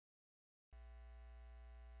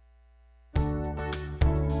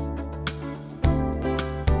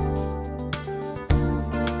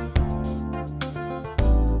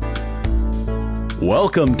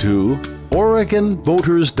Welcome to Oregon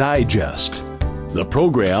Voters Digest, the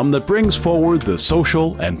program that brings forward the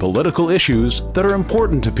social and political issues that are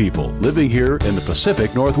important to people living here in the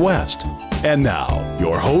Pacific Northwest. And now,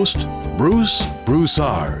 your host, Bruce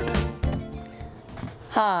Broussard.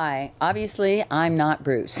 Hi, obviously I'm not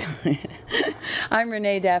Bruce. I'm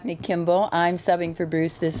Renee Daphne Kimball. I'm subbing for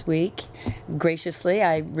Bruce this week. Graciously,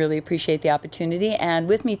 I really appreciate the opportunity. And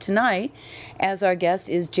with me tonight as our guest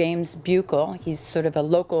is James Buchal. He's sort of a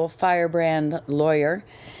local firebrand lawyer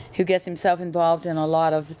who gets himself involved in a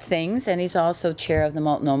lot of things, and he's also chair of the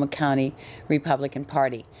Multnomah County Republican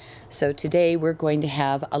Party. So today we're going to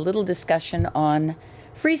have a little discussion on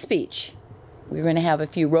free speech. We're going to have a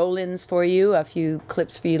few roll-ins for you, a few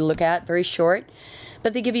clips for you to look at, very short,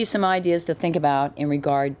 but they give you some ideas to think about in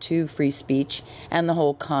regard to free speech and the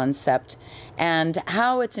whole concept and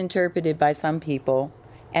how it's interpreted by some people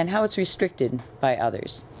and how it's restricted by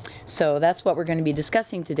others. So that's what we're going to be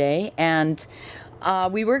discussing today. And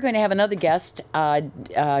we were going to have another guest,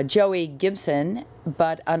 Joey Gibson,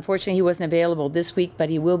 but unfortunately he wasn't available this week, but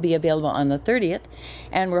he will be available on the 30th,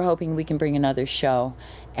 and we're hoping we can bring another show.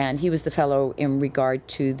 And he was the fellow in regard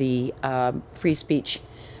to the free speech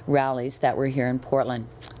rallies that were here in Portland.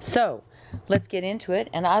 So let's get into it.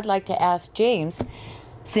 And I'd like to ask James,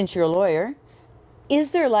 since you're a lawyer,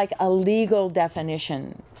 is there like a legal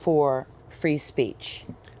definition for free speech?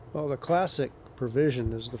 Well, the classic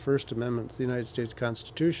provision is the First Amendment to the United States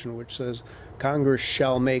Constitution, which says Congress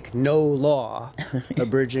shall make no law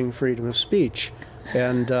abridging freedom of speech.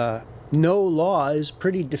 And no law is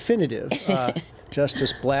pretty definitive.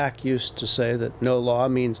 Justice Black used to say that no law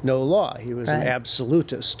means no law. He was an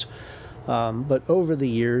absolutist. But over the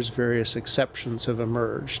years, various exceptions have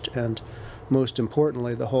emerged. And most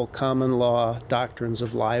importantly, the whole common law doctrines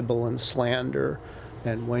of libel and slander,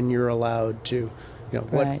 and when you're allowed to,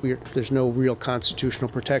 there's no real constitutional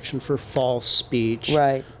protection for false speech.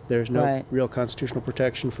 Right. There's no real constitutional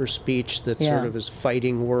protection for speech that sort of is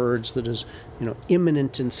fighting words, that is,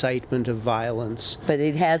 imminent incitement of violence. But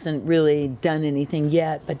it hasn't really done anything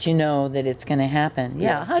yet, but you know that it's going to happen.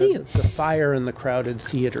 Yeah, how do you? The fire in the crowded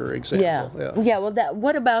theater example. Well,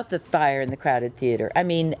 what about the fire in the crowded theater? I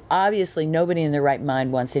mean, obviously nobody in their right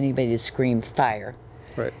mind wants anybody to scream fire.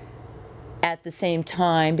 Right. At the same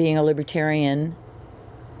time, being a libertarian,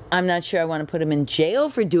 I'm not sure I want to put him in jail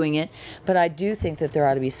for doing it, but I do think that there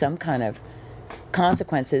ought to be some kind of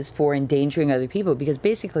consequences for endangering other people, because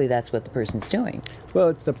basically that's what the person's doing.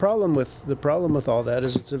 Well, the problem with all that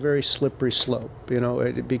is it's a very slippery slope,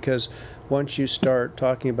 because once you start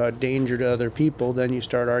talking about danger to other people, then you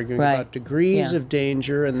start arguing about degrees of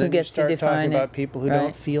danger, and then you start talking about people who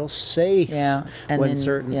don't feel safe when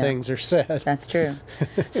certain things are said. That's true.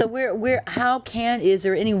 So is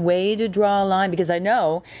there any way to draw a line? Because I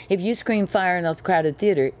know if you scream fire in a crowded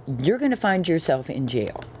theater, you're going to find yourself in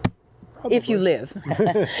jail. Probably. If you live,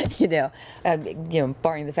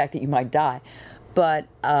 barring the fact that you might die. But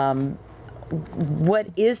what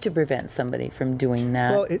is to prevent somebody from doing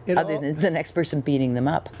that, other than the next person beating them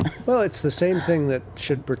up? Well, it's the same thing that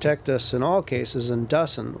should protect us in all cases and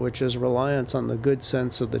doesn't, which is reliance on the good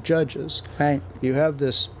sense of the judges. Right. You have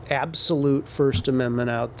this absolute First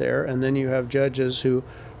Amendment out there, and then you have judges who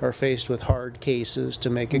are faced with hard cases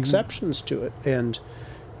to make exceptions to it. And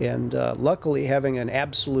luckily, having an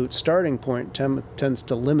absolute starting point tends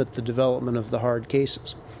to limit the development of the hard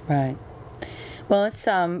cases. Right. Well, let's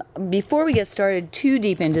before we get started too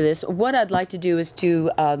deep into this, what I'd like to do is do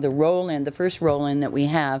the first roll-in that we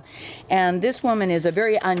have. And this woman is a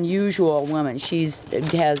very unusual woman. She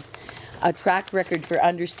has a track record for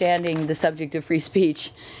understanding the subject of free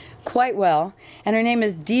speech quite well. And her name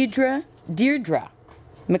is Dierdre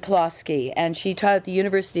McClosky, and she taught at the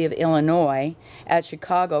University of Illinois at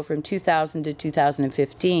Chicago from 2000 to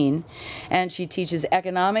 2015, and she teaches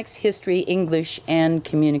economics, history, English, and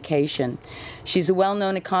communication. She's a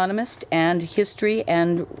well-known economist and historian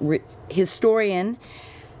and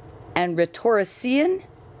rhetorician.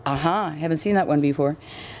 I haven't seen that one before.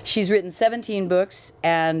 She's written 17 books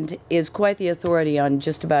and is quite the authority on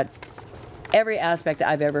just about every aspect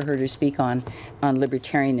I've ever heard her speak on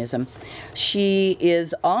libertarianism. She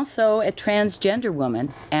is also a transgender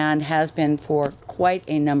woman and has been for quite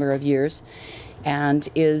a number of years, and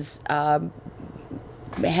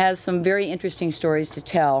has some very interesting stories to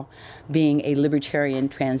tell being a libertarian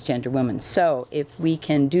transgender woman. So if we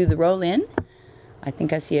can do the roll-in, I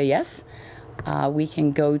think I see a yes. We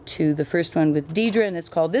can go to the first one with Dierdre, and it's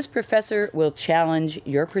called "This Professor Will Challenge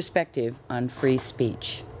Your Perspective on Free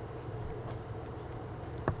Speech."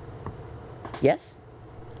 Yes?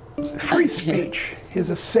 Free speech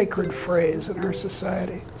is a sacred phrase in our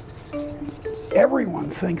society. everyone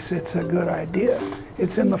thinks it's a good idea.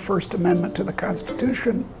 It's in the First Amendment to the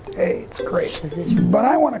Constitution. Hey, it's great. But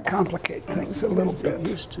I want to complicate things a little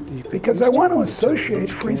bit because I want to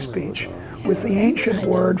associate free speech with the ancient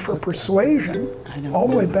word for persuasion, all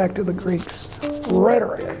the way back to the Greeks,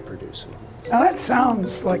 rhetoric. Now that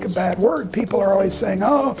sounds like a bad word. People are always saying,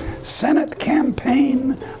 oh, Senate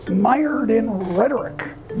campaign mired in rhetoric.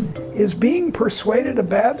 Is being persuaded a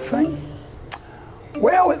bad thing?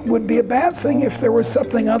 Well, it would be a bad thing if there was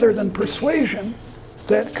something other than persuasion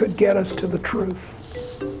that could get us to the truth.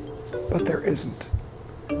 But there isn't.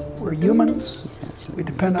 We're humans. We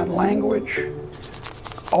depend on language.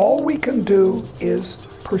 All we can do is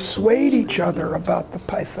persuade each other about the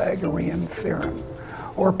Pythagorean theorem,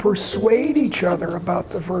 or persuade each other about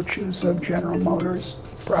the virtues of General Motors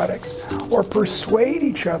products, or persuade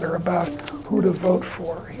each other about who to vote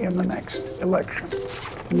for in the next election.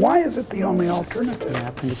 Why is it the only alternative? Yeah,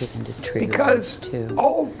 I'm going to get into trigger Because words, too.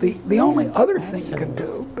 all the only other thing you can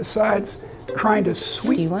do, besides trying to Do you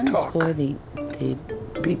sweet want to talk explore the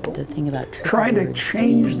people, thing about trigger trying to words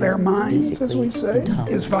change being their minds, as we basically say, intolerant?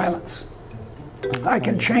 is violence. I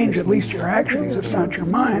can change at least your actions, if not your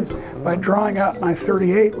minds, by drawing out my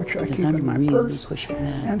 .38, which I keep in my really purse, pushing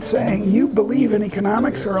that. and saying, you believe in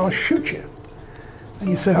economics or I'll shoot you. And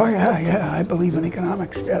you say, oh yeah, I believe in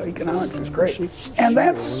economics. Yeah, economics is great. And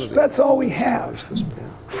that's all we have.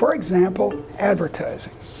 For example,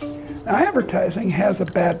 advertising. Now, advertising has a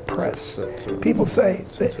bad press. People say,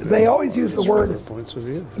 they always use the word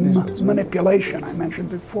manipulation, I mentioned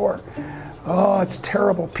before. Oh, it's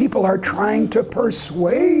terrible. People are trying to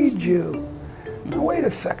persuade you. Now, wait a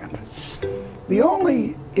second. The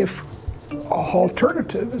only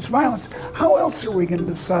alternative is violence. How else are we going to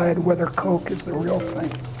decide whether Coke is the real thing?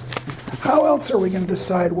 How else are we going to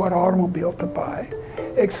decide what automobile to buy,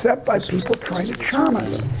 except by people trying to charm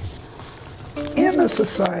us? In a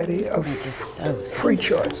society of free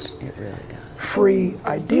choice, It really does. free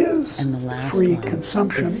ideas, And the last free one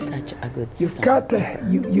consumption, is such a good you've song. got to,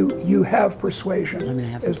 you have persuasion I'm gonna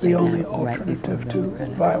have to as play the only that right alternative before to the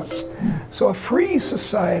credits. violence. So a free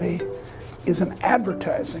society is an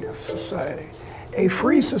advertising of society. A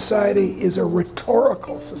free society is a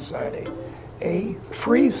rhetorical society. A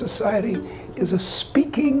free society is a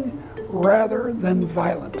speaking rather than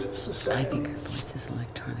violent I society. think her voice is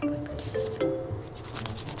electronically produced.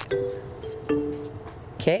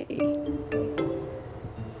 Okay.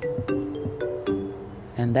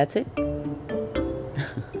 And that's it.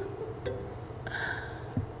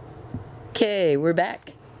 Okay, we're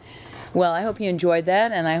back. Well, I hope you enjoyed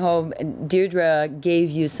that, and I hope Dierdre gave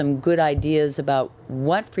you some good ideas about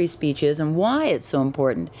what free speech is and why it's so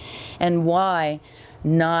important, and why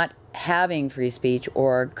not having free speech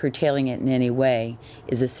or curtailing it in any way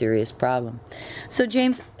is a serious problem. So,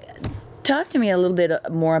 James, talk to me a little bit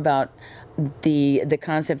more about the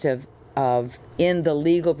concept of in the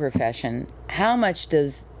legal profession. How much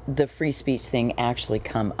does the free speech thing actually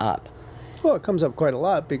come up? Well, it comes up quite a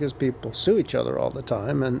lot because people sue each other all the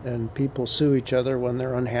time, and people sue each other when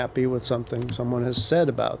they're unhappy with something someone has said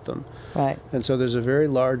about them. Right. And so there's a very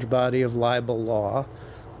large body of libel law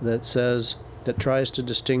that tries to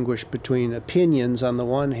distinguish between opinions on the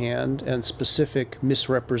one hand and specific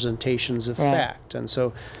misrepresentations of Right. fact. And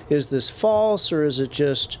so is this false, or is it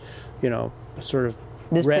just, sort of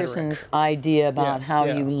This rhetoric? person's idea about Yeah, how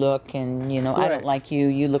yeah. you look, and I Right. don't like you.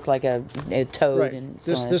 You look like a toad, Right. and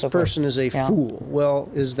so This on and so person forth. is a Yeah. fool. Well,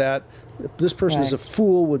 is that this person is a Right.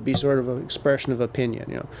 fool would be sort of an expression of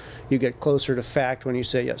opinion. You get closer to fact when you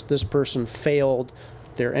say, yes, this person failed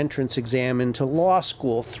their entrance exam into law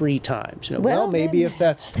school 3 times. Well, maybe then-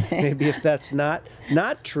 if that's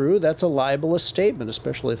not true, that's a libelous statement,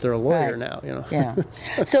 especially if they're a lawyer Right. now. Yeah.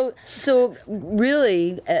 So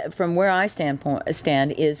really, from where I stand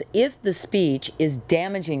is if the speech is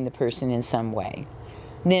damaging the person in some way,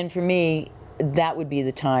 then for me, that would be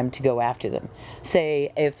the time to go after them.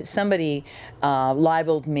 Say, if somebody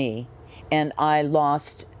libeled me and I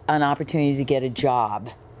lost an opportunity to get a job,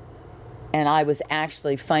 and I was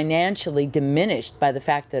actually financially diminished by the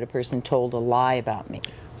fact that a person told a lie about me.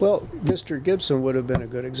 Well, Mr. Gibson would have been a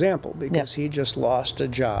good example because Yeah. he just lost a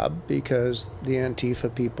job because the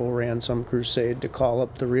Antifa people ran some crusade to call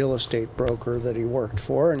up the real estate broker that he worked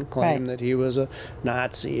for and claim Right. that he was a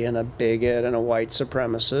Nazi and a bigot and a white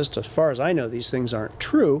supremacist. As far as I know, these things aren't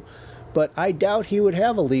true, but I doubt he would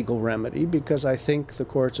have a legal remedy because I think the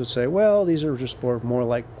courts would say, well, these are just more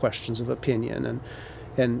like questions of opinion.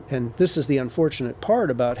 And this is the unfortunate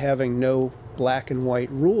part about having no black and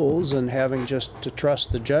white rules and having just to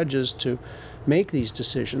trust the judges to make these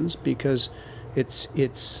decisions, because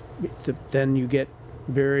then you get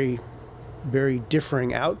very very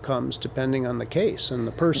differing outcomes depending on the case and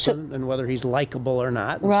the person and whether he's likable or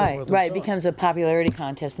not. And right, so forth right. and It so on. becomes a popularity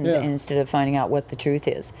contest instead of finding out what the truth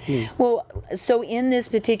is. Hmm. Well, so in this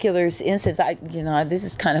particular instance, this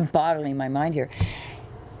is kind of boggling my mind here.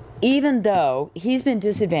 Even though he's been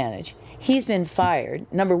disadvantaged, he's been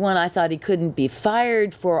fired. Number one, I thought he couldn't be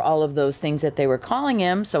fired for all of those things that they were calling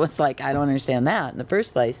him. So it's like, I don't understand that in the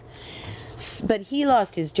first place. But he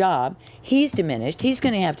lost his job. He's diminished. He's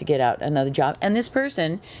going to have to get out another job. And this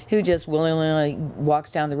person who just willingly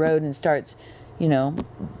walks down the road and starts,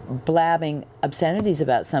 blabbing obscenities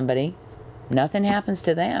about somebody, nothing happens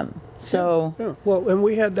to them. So, yeah. Well, and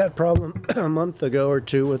we had that problem a month ago or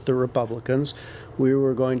two with the Republicans. We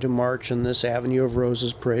were going to march in this Avenue of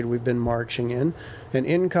Roses parade we've been marching in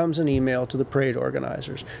comes an email to the parade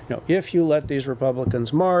organizers. If you let these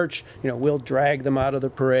Republicans march, we'll drag them out of the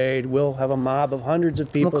parade. We'll have a mob of hundreds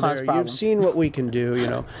of people We'll cause there. problems. You've seen what we can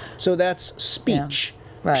do, So that's speech,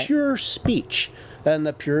 right. Pure speech. And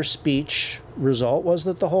the pure speech result was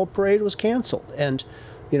that the whole parade was canceled. And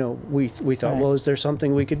we thought, right. well, is there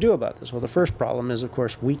something we could do about this? Well, the first problem is, of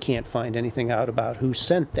course, we can't find anything out about who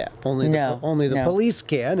sent that. Only the police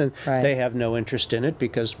can, and right. they have no interest in it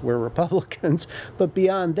because we're Republicans. But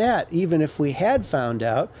beyond that, even if we had found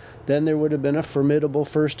out, then there would have been a formidable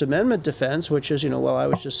First Amendment defense, which is, well, I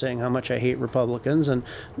was just saying how much I hate Republicans, and,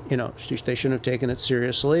 they shouldn't have taken it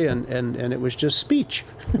seriously, and it was just speech.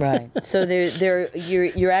 Right. So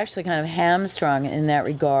you're actually kind of hamstrung in that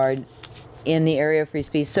regard in the area of free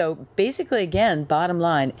speech. So basically, again, bottom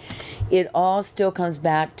line, it all still comes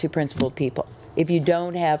back to principled people. If you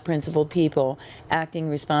don't have principled people acting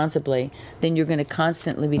responsibly, then you're going to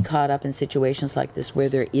constantly be caught up in situations like this where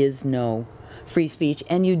there is no free speech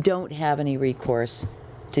and you don't have any recourse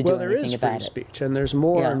to do anything about it. Well, there is free speech, and there's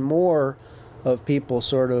more and more of people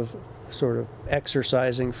sort of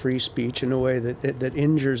exercising free speech in a way that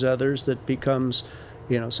injures others, that becomes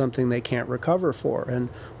something they can't recover for. And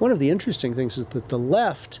one of the interesting things is that the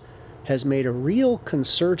left has made a real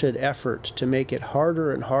concerted effort to make it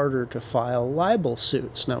harder and harder to file libel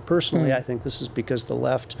suits. Now, personally, I think this is because the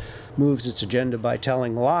left moves its agenda by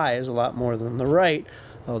telling lies a lot more than the right.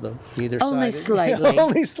 Although neither only side slightly.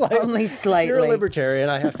 only slightly. Only slightly. You're a libertarian.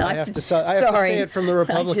 I have to say it from the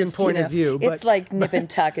Republican point of view. But it's like nip and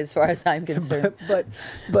tuck as far as I'm concerned.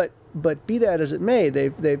 But be that as it may,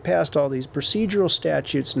 they've passed all these procedural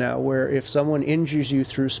statutes now where if someone injures you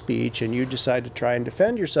through speech and you decide to try and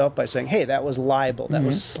defend yourself by saying, hey, that was libel, that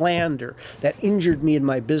was slander, that injured me in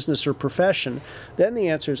my business or profession, then the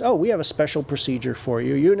answer is, oh, we have a special procedure for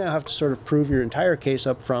you. You now have to sort of prove your entire case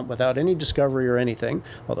up front without any discovery or anything,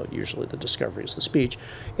 although usually the discovery is the speech.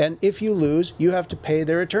 And if you lose, you have to pay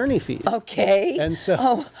their attorney fees. Okay. And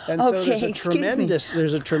so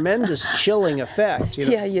there's a tremendous chilling effect.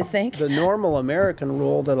 Yeah, you think? The normal American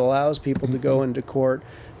rule that allows people to go into court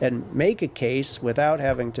and make a case without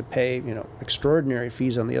having to pay, extraordinary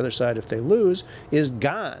fees on the other side if they lose, is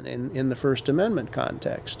gone in the First Amendment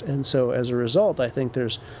context. And so as a result, I think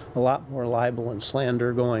there's a lot more libel and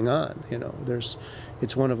slander going on.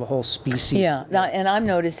 It's one of a whole species. Yeah, and I'm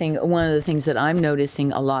noticing, one of the things that I'm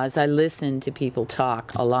noticing a lot is I listen to people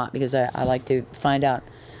talk a lot because I like to find out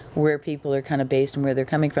where people are kind of based and where they're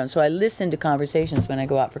coming from. So I listen to conversations when I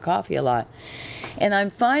go out for coffee a lot. And I'm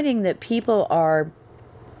finding that people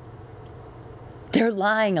they're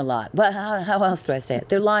lying a lot. Well, how else do I say it?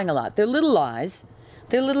 They're lying a lot. They're little lies.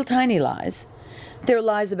 They're little tiny lies. They're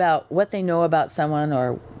lies about what they know about someone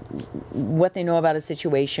or what they know about a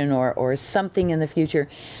situation or something in the future.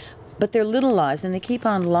 But they're little lies, and they keep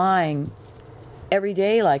on lying every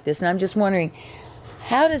day like this. And I'm just wondering,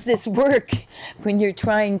 how does this work when you're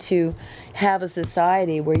trying to have a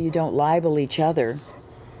society where you don't libel each other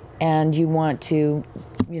and you want to,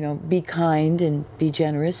 be kind and be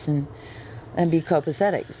generous and be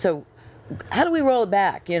copacetic? So how do we roll it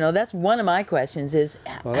back? That's one of my questions is,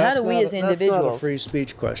 how do we as individuals? That's not a free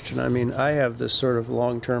speech question. I mean, I have this sort of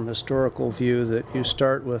long-term historical view that you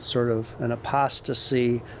start with sort of an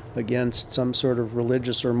apostasy against some sort of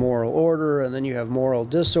religious or moral order, and then you have moral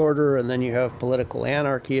disorder, and then you have political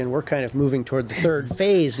anarchy, and we're kind of moving toward the third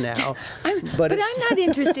phase now. But I'm not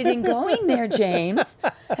interested in going there, James.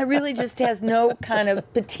 It really just has no kind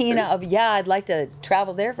of patina of, I'd like to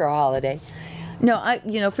travel there for a holiday.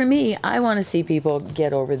 No, for me, I want to see people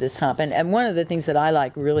get over this hump. And one of the things that I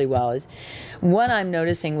like really well is what I'm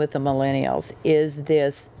noticing with the millennials is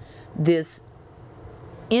this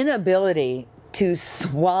inability to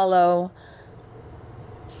swallow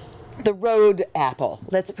the road apple.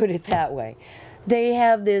 Let's put it that way. They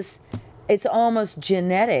have it's almost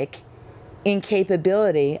genetic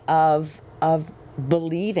incapability of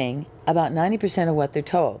believing about 90% of what they're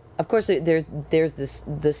told. Of course, there's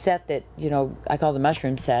the set that, you know, I call the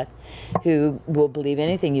mushroom set, who will believe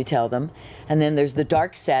anything you tell them, and then there's the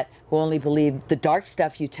dark set who only believe the dark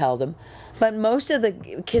stuff you tell them. But most of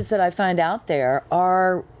the kids that I find out there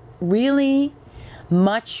are really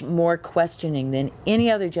much more questioning than any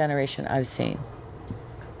other generation I've seen.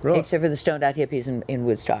 Really? Except for the stoned-out hippies in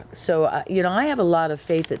Woodstock. So, you know, I have a lot of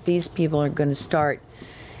faith that these people are going to start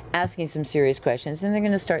asking some serious questions, and they're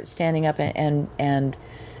going to start standing up and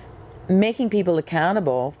making people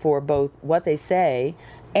accountable for both what they say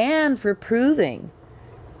and for proving.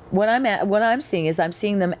 What I'm seeing is I'm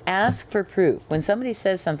seeing them ask for proof when somebody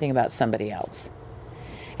says something about somebody else.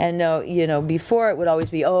 And no, you know, before it would always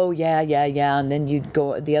be, oh yeah, and then you'd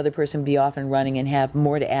go, the other person would be off and running and have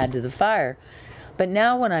more to add to the fire. But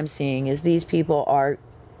now what I'm seeing is these people are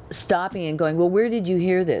stopping and going, well, where did you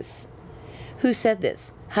hear this? Who said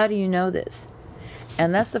this? How do you know this?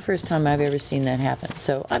 And that's the first time I've ever seen that happen.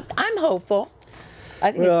 So I'm hopeful.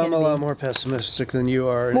 I think I'm a lot more pessimistic than you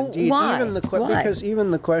are. Well, indeed, why? Because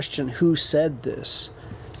even the question, who said this,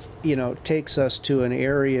 you know, takes us to an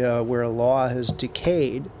area where law has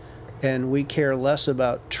decayed, and we care less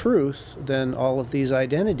about truth than all of these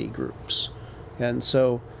identity groups. And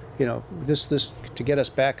so, you know, this to get us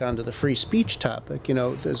back onto the free speech topic, you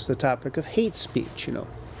know, there's the topic of hate speech, you know,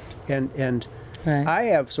 and right. I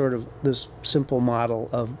have sort of this simple model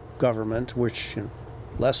of government, which, you know,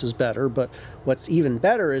 less is better, but what's even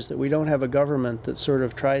better is that we don't have a government that sort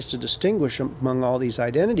of tries to distinguish among all these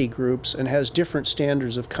identity groups and has different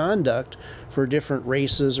standards of conduct for different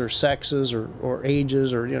races or sexes or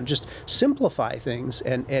ages, or, you know, just simplify things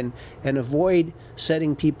and avoid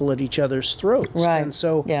setting people at each other's throats. Right. And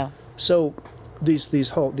so, yeah. So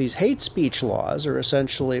these hate speech laws are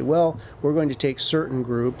essentially, well, we're going to take certain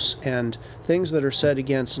groups and things that are said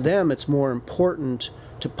against them, it's more important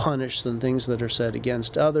to punish than things that are said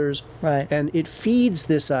against others. Right. And it feeds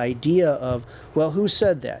this idea of, well, who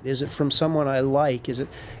said that? Is it from someone I like? Is it?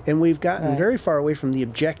 And we've gotten right. very far away from the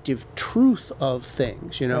objective truth of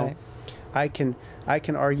things, you know. Right. I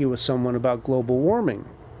can argue with someone about global warming,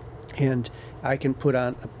 and I can put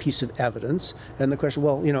on a piece of evidence, and the question,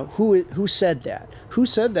 well, you know, who said that? Who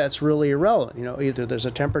said that's really irrelevant. You know, either there's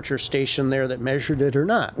a temperature station there that measured it or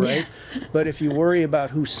not, right? Yeah. But if you worry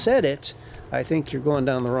about who said it, I think you're going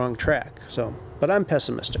down the wrong track. So, but I'm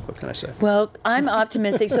pessimistic. What can I say? Well, I'm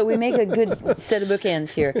optimistic, so we make a good set of bookends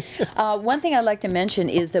here. One thing I'd like to mention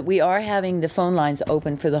is that we are having the phone lines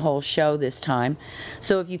open for the whole show this time.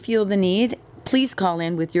 So if you feel the need, please call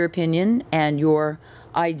in with your opinion and your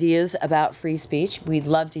ideas about free speech. We'd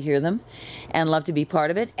love to hear them and love to be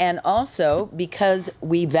part of it. And also, because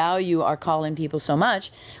we value our call-in people so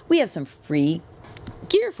much, we have some free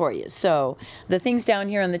gear for you. So the things down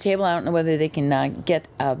here on the table, I don't know whether they can get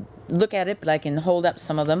a look at it, but I can hold up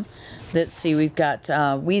some of them. Let's see, we've got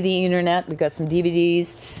We the Internet, we've got some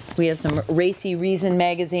DVDs, we have some Racy Reason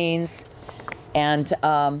magazines, and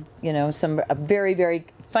you know, some very, very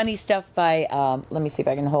funny stuff by, let me see if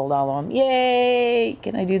I can hold all of them. Yay!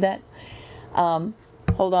 Can I do that?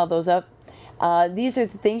 Hold all those up. These are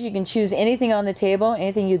the things, you can choose anything on the table,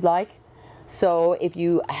 anything you'd like. So if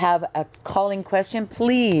you have a calling question,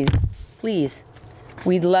 please,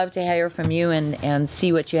 we'd love to hear from you and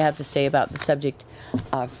see what you have to say about the subject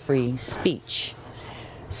of free speech.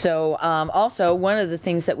 So also, one of the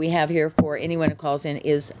things that we have here for anyone who calls in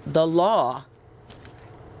is the law.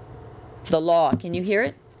 The law. Can you hear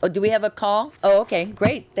it? Oh, do we have a call? Oh, okay,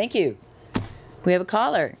 great. Thank you. We have a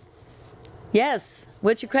caller. Yes.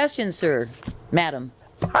 What's your question, sir? Madam.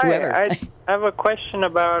 Hi. Whoever. I have a question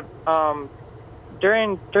about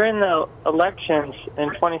during the elections in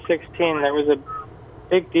 2016, there was a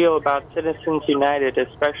big deal about Citizens United,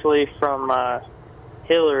 especially from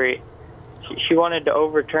Hillary. She wanted to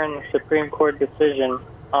overturn the Supreme Court decision.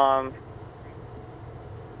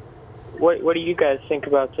 What do you guys think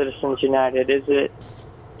about Citizens United? Does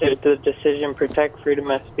the decision protect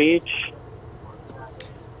freedom of speech?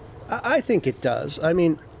 I think it does. I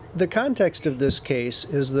mean, the context of this case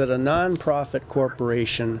is that a nonprofit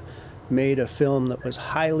corporation made a film that was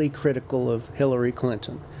highly critical of Hillary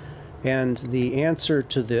Clinton. And the answer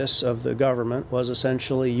to this of the government was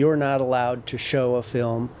essentially, you're not allowed to show a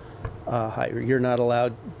film, you're not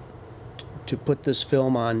allowed to put this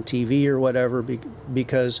film on TV or whatever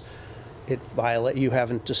because you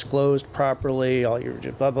haven't disclosed properly, all your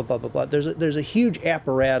blah, blah, blah, blah, blah. There's a huge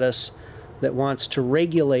apparatus that wants to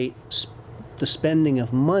regulate the spending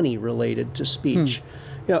of money related to speech.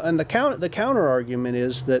 You know, and the counter argument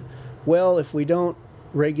is that, well, if we don't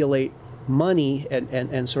regulate money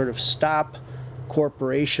and sort of stop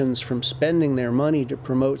corporations from spending their money to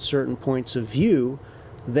promote certain points of view,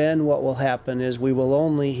 then what will happen is we will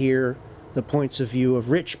only hear the points of view of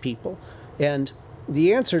rich people. And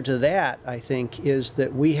the answer to that, I think, is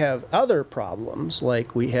that we have other problems,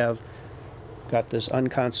 like we have got this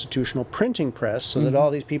unconstitutional printing press, so that all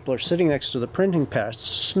these people are sitting next to the printing press,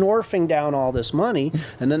 snorfing down all this money,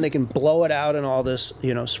 and then they can blow it out in all this,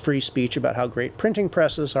 free speech about how great printing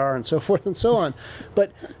presses are and so forth and so on.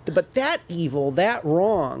 But that evil, that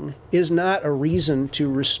wrong, is not a reason to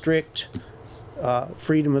restrict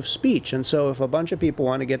freedom of speech. And so if a bunch of people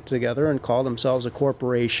want to get together and call themselves a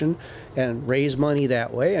corporation and raise money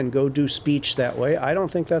that way and go do speech that way, I don't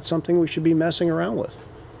think that's something we should be messing around with.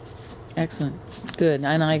 Excellent. Good.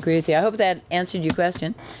 And I agree with you. I hope that answered your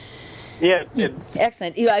question. Yeah.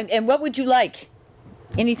 Excellent. And what would you like?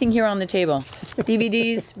 Anything here on the table?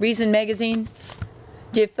 DVDs, Reason Magazine?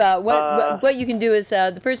 If what you can do is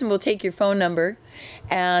the person will take your phone number,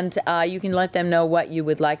 and you can let them know what you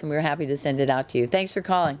would like, and we're happy to send it out to you. Thanks for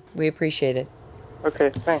calling. We appreciate it.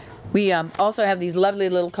 Okay, thanks. We also have these lovely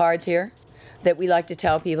little cards here that we like to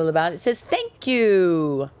tell people about. It says, "Thank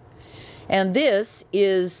you." And this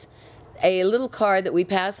is a little card that we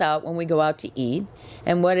pass out when we go out to eat.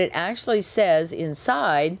 And what it actually says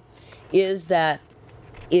inside is that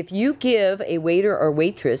if you give a waiter or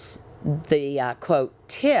waitress the quote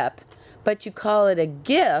tip, but you call it a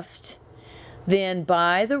gift, then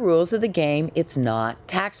by the rules of the game, it's not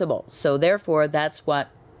taxable. So therefore, that's what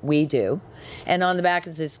we do. And on the back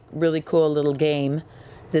is this really cool little game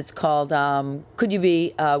that's called,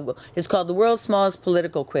 it's called The World's Smallest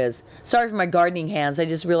Political Quiz. Sorry for my gardening hands. I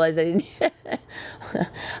just realized I didn't,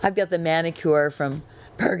 I've got the manicure from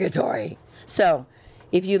Purgatory. So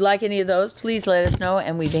if you'd like any of those, please let us know,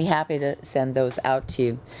 and we'd be happy to send those out to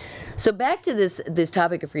you. So back to this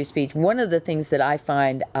topic of free speech. One of the things that I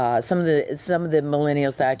find some of the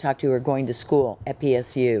millennials that I talk to who are going to school at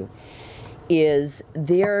PSU is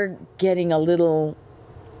they're getting a little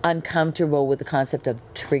uncomfortable with the concept of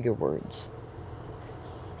trigger words.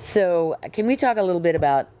 So can we talk a little bit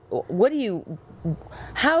about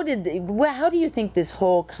how do you think this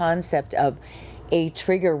whole concept of a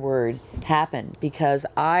trigger word happened? Because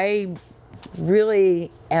I really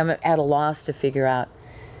am at a loss to figure out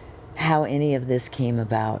how any of this came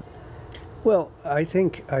about. Well, I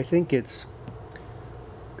think it's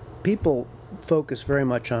people focus very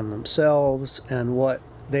much on themselves and what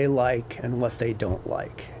they like and what they don't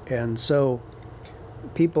like. And so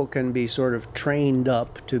people can be sort of trained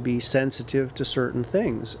up to be sensitive to certain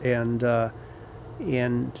things, and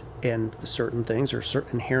certain things are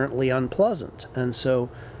inherently unpleasant. And so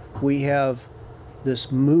we have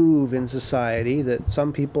this move in society that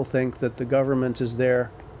some people think that the government is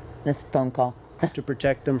there. That's a phone call. To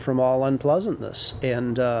protect them from all unpleasantness.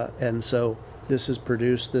 And so this has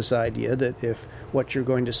produced this idea that if what you're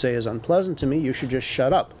going to say is unpleasant to me, you should just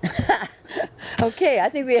shut up. Okay, I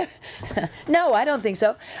think we have... No, I don't think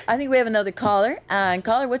so. I think we have another caller.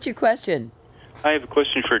 Caller, what's your question? I have a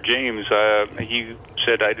question for James. He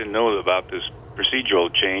said I didn't know about this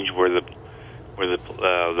procedural change where the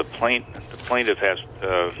plaintiff has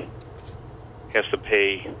to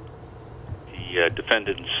pay the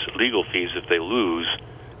defendant's legal fees if they lose,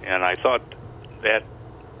 and I thought that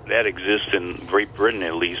exists in Great Britain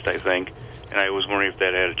at least, I think, and I was wondering if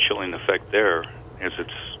that had a chilling effect there, as it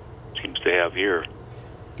seems to have here.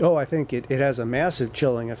 Oh, I think it has a massive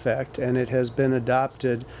chilling effect, and it has been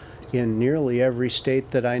adopted in nearly every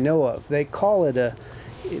state that I know of. They call it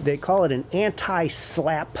an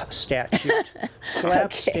anti-SLAPP statute.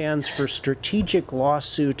 SLAPP stands for Strategic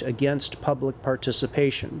Lawsuit Against Public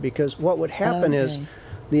Participation, because what would happen is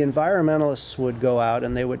the environmentalists would go out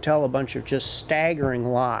and they would tell a bunch of just staggering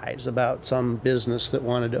lies about some business that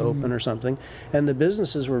wanted to open or something, and the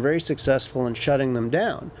businesses were very successful in shutting them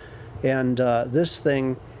down. And this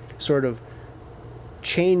thing sort of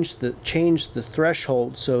changed the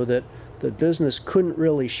threshold so that the business couldn't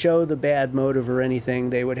really show the bad motive or anything.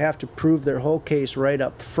 They would have to prove their whole case right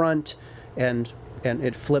up front, and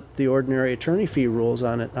it flipped the ordinary attorney fee rules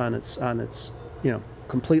on its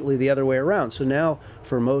completely the other way around. So now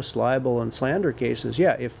for most libel and slander cases,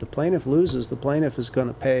 if the plaintiff loses, the plaintiff is going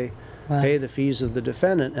to pay the fees of the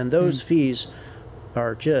defendant, and those fees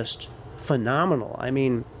are just phenomenal. I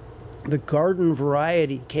mean, the garden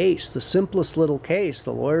variety case, the simplest little case,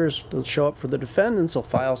 the lawyers will show up for the defendants, they'll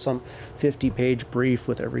file some 50-page brief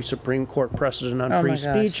with every Supreme Court precedent on free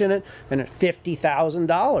speech in it, and at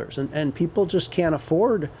 $50,000, and people just can't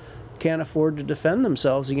afford to defend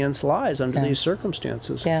themselves against lies under these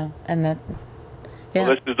circumstances. Well,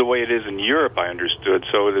 this is the way it is in Europe, I understood.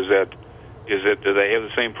 So do they have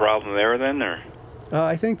the same problem there then, or?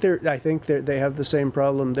 I think they have the same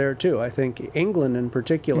problem there too. I think England in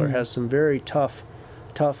particular has some very tough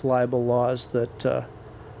libel laws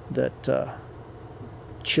that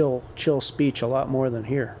chill speech a lot more than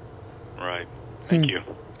here. Right. Thank you.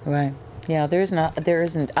 Right. Yeah. There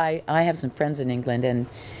isn't. I have some friends in England, and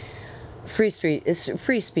free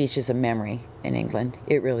speech is a memory in England.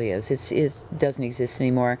 It really is. It doesn't exist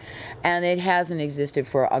anymore, and it hasn't existed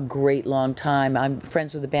for a great long time. I'm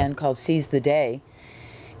friends with a band called Seize the Day.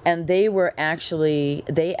 And they actually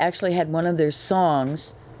had one of their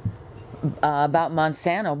songs about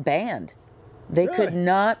Monsanto banned. They Really? could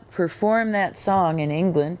not perform that song in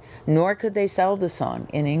England, nor could they sell the song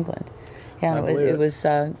in England. Yeah, it was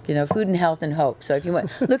Food and Health and Hope. So if you want,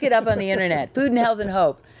 look it up on the internet. Food and Health and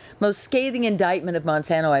Hope. Most scathing indictment of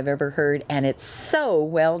Monsanto I've ever heard, and it's so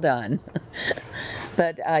well done.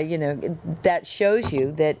 But that shows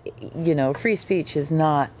you that free speech is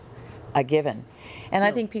not a given. And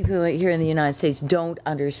I think people here in the United States don't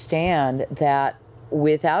understand that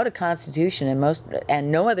without a constitution,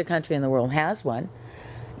 and no other country in the world has one,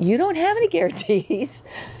 you don't have any guarantees.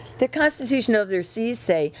 The Constitution overseas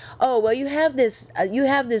say, oh, well, you have this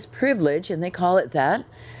privilege, and they call it that,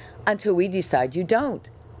 until we decide you don't.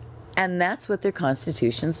 And that's what their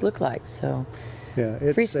constitutions look like. So yeah,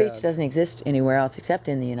 it's free speech sad. Doesn't exist anywhere else except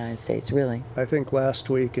in the United States, really. I think last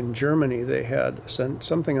week in Germany they had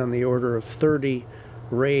something on the order of 30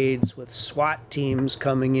 raids with SWAT teams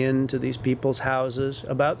coming into these people's houses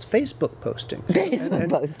about Facebook postings. Facebook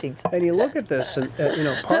postings. And you look at this, and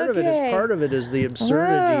part of it is the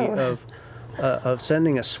absurdity of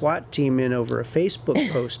sending a SWAT team in over a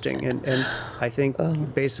Facebook posting, and I think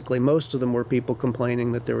basically most of them were people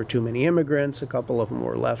complaining that there were too many immigrants. A couple of them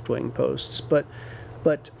were left-wing posts, but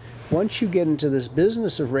once you get into this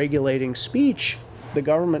business of regulating speech, the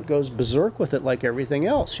government goes berserk with it like everything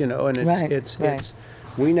else, and it's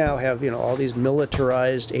we now have all these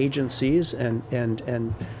militarized agencies, and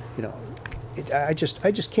I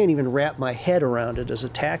just can't even wrap my head around it as a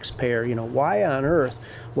taxpayer. Why on earth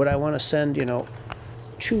would I want to send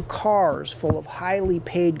 2 cars full of highly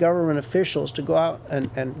paid government officials to go out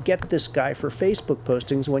and get this guy for Facebook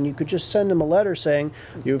postings when you could just send him a letter saying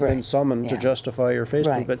you've been summoned to justify your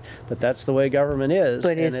Facebook? But that's the way government is.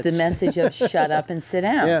 But it's the message of shut up and sit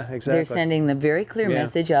down. Yeah, exactly. They're sending the very clear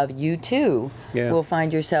message of you too will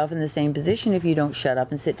find yourself in the same position if you don't shut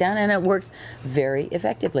up and sit down, and it works very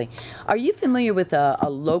effectively. Are you familiar with a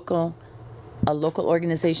local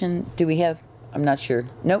organization? Do we have? I'm not sure.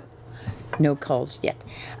 Nope. No calls yet.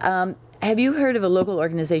 Have you heard of a local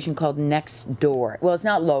organization called Nextdoor? Well, it's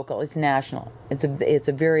not local, it's national. It's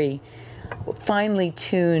a very finely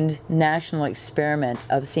tuned national experiment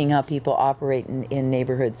of seeing how people operate in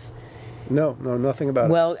neighborhoods. No, nothing about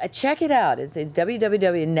it. Well, check it out. It's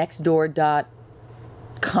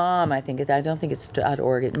www.nextdoor.com. I don't think it's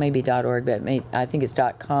 .org. It may be .org, but I think it's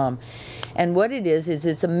 .com. And what it is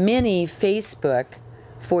it's a mini Facebook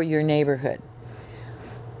for your neighborhood.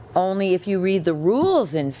 Only if you read the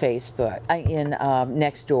rules in Facebook, in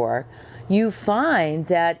Nextdoor, you find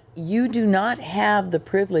that you do not have the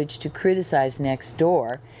privilege to criticize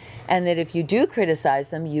Nextdoor, and that if you do criticize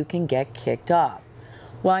them, you can get kicked off.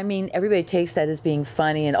 Well, I mean, everybody takes that as being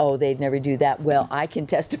funny and, they'd never do that. Well, I can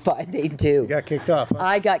testify they do. You got kicked off. Huh?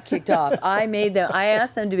 I got kicked off. I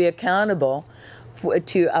asked them to be accountable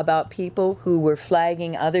about people who were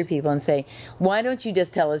flagging other people and say, why don't you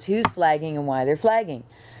just tell us who's flagging and why they're flagging?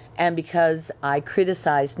 And because I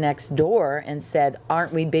criticized Nextdoor and said,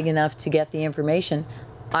 aren't we big enough to get the information,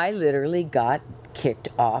 I literally got kicked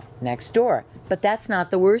off Nextdoor. But that's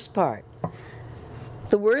not the worst part.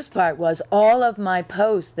 The worst part was all of my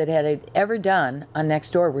posts that I had ever done on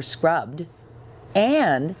Nextdoor were scrubbed,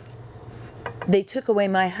 and they took away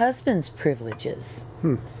my husband's privileges.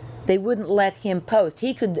 They wouldn't let him post.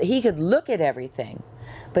 He could look at everything,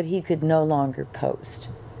 but he could no longer post.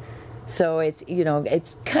 So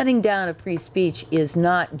it's cutting down of free speech is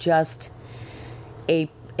not just an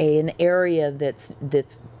area that's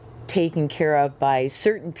taken care of by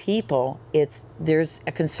certain people. There's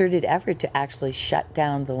a concerted effort to actually shut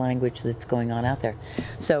down the language that's going on out there.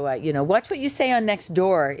 So watch what you say on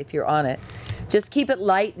Nextdoor if you're on it. Just keep it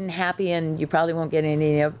light and happy, and you probably won't get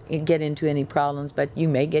into any problems, but you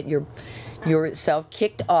may get yourself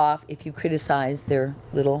kicked off if you criticize their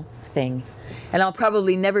little thing. And I'll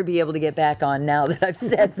probably never be able to get back on now that I've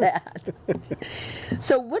said that.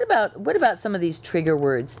 So what about some of these trigger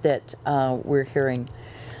words that we're hearing?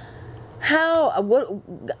 Somebody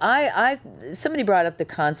brought up the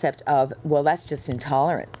concept of, well, that's just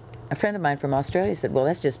intolerant. A friend of mine from Australia said, well,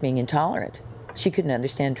 that's just being intolerant. She couldn't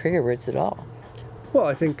understand trigger words at all. Well,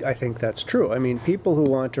 I think that's true. I mean, people who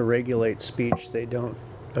want to regulate speech they don't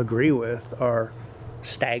agree with are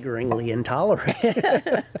staggeringly intolerant.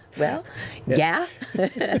 Well, yeah.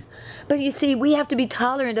 But you see, we have to be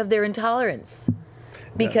tolerant of their intolerance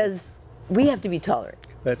because we have to be tolerant.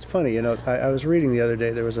 That's funny. You know, I was reading the other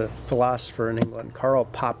day, there was a philosopher in England, Karl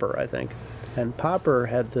Popper, I think. And Popper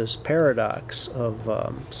had this paradox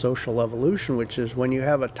of social evolution, which is when you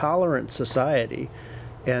have a tolerant society,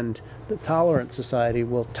 and the tolerant society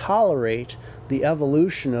will tolerate the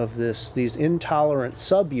evolution of these intolerant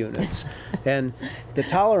subunits, and the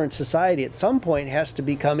tolerant society at some point has to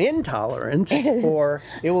become intolerant, or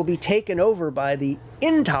it will be taken over by the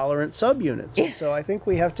intolerant subunits. And so I think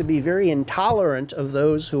we have to be very intolerant of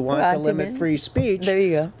those who want to limit free speech. There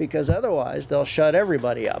you go. Because otherwise they'll shut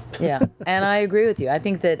everybody up. Yeah, and I agree with you. I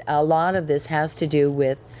think that a lot of this has to do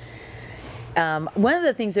with one of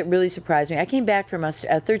the things that really surprised me. I came back from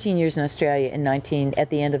 13 years in Australia at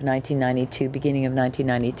the end of 1992, beginning of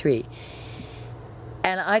 1993.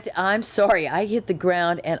 And I'm sorry, I hit the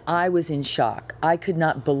ground and I was in shock. I could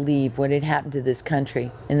not believe what had happened to this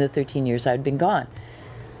country in the 13 years I'd been gone.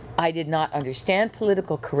 I did not understand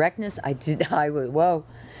political correctness. Whoa.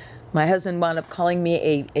 My husband wound up calling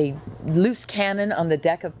me a loose cannon on the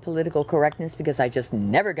deck of political correctness because I just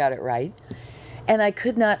never got it right. And I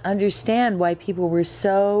could not understand why people were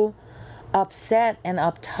so upset and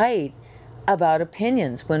uptight about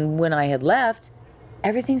opinions. When I had left,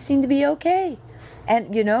 everything seemed to be okay.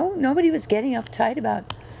 And, you know, nobody was getting uptight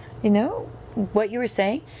about, you know, what you were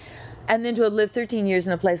saying. And then to have lived 13 years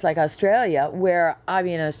in a place like Australia, where, I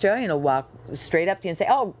mean, an Australian will walk straight up to you and say,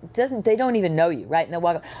 oh, they don't even know you, right? And they'll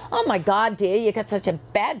walk up, oh my God, dear, you got such a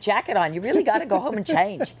bad jacket on. You really got to go home and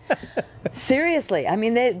change. Seriously. I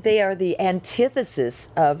mean, they are the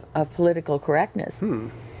antithesis of political correctness.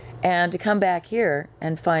 And to come back here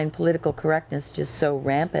and find political correctness just so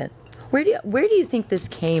rampant. Where do you think this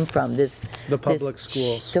came from? The public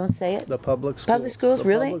schools. Don't say it. The public schools. Public schools,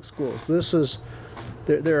 really? Public schools. This is...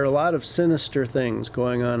 There are a lot of sinister things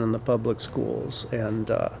going on in the public schools, and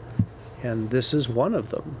this is one of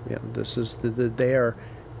them. You know, this is they are.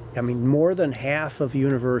 I mean, more than half of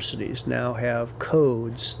universities now have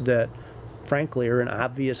codes that, frankly, are an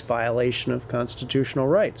obvious violation of constitutional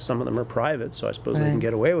rights. Some of them are private, so I suppose they can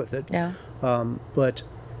get away with it. Yeah.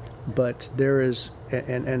 But there is,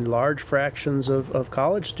 and large fractions of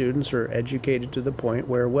college students are educated to the point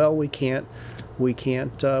where, well, we can't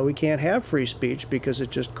have free speech because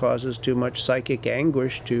it just causes too much psychic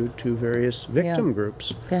anguish to various victim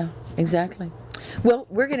groups. Yeah, exactly. Well,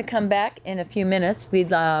 we're going to come back in a few minutes. We've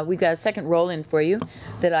got a second roll-in for you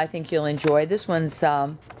that I think you'll enjoy. This one's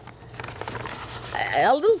a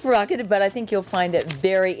little provocative, but I think you'll find it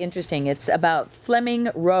very interesting. It's about Fleming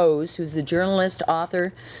Rose, who's the journalist,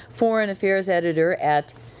 author, foreign affairs editor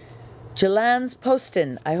at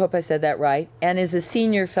Jyllands-Posten, I hope I said that right, and is a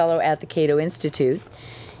senior fellow at the Cato Institute.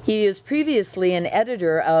 He is previously an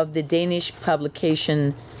editor of the Danish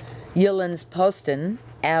publication Jyllands-Posten,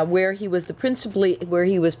 where he was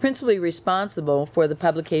principally responsible for the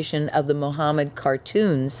publication of the Muhammad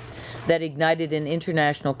cartoons that ignited an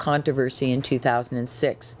international controversy in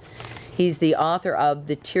 2006. He's the author of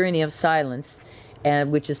The Tyranny of Silence,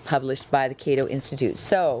 which is published by the Cato Institute.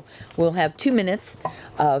 So we'll have 2 minutes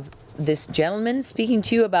of this gentleman speaking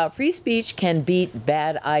to you about free speech can beat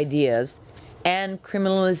bad ideas and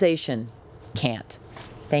criminalization can't.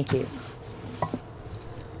 Thank you.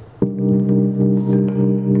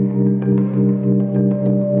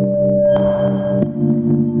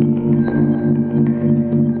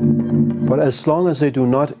 But as long as they do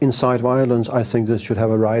not incite violence, I think they should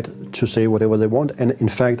have a right to say whatever they want. And in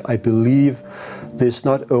fact, I believe this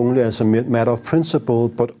not only as a matter of principle,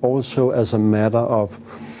 but also as a matter of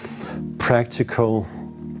practical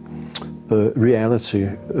reality.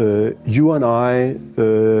 You and I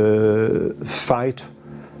fight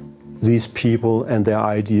these people and their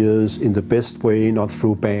ideas in the best way, not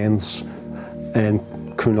through bans and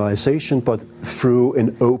criminalization, but through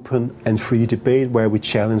an open and free debate where we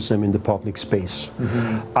challenge them in the public space.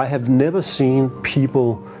 Mm-hmm. I have never seen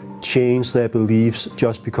people change their beliefs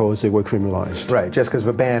just because they were criminalized. Right, just because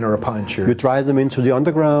of a ban or a punch. Or... You drive them into the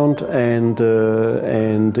underground, and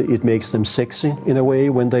it makes them sexy in a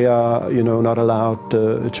way when they are, not allowed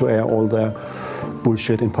to air all their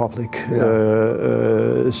bullshit in public.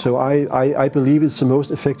 Yeah. So I believe it's the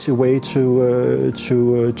most effective way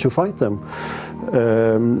to fight them.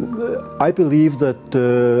 I believe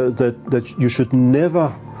that you should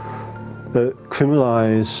never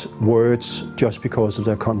criminalize words just because of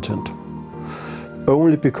their content,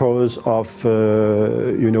 only because of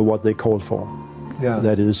what they call for.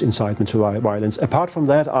 that is incitement to violence. Apart from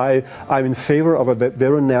that, I'm in favor of a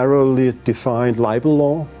very narrowly defined libel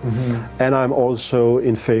law, and I'm also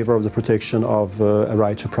in favor of the protection of a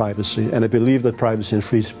right to privacy. And I believe that privacy and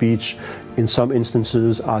free speech, in some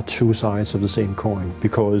instances, are two sides of the same coin.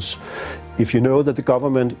 Because if you know that the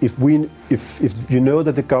government, if you know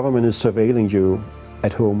that the government is surveilling you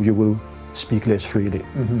at home, you will speak less freely,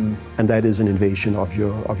 and that is an invasion of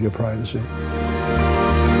your privacy.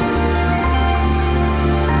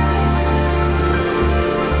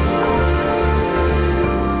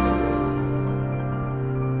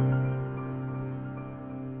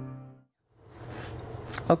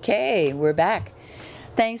 Okay, we're back.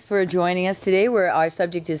 Thanks for joining us today, where our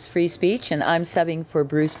subject is free speech, and I'm subbing for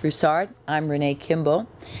Bruce Broussard. I'm Renee Kimball,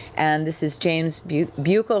 and this is James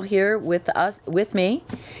Buchal here with me.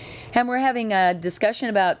 And we're having a discussion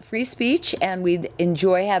about free speech, and we'd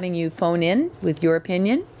enjoy having you phone in with your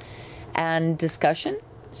opinion and discussion.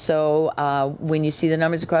 So when you see the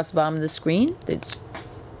numbers across the bottom of the screen, it's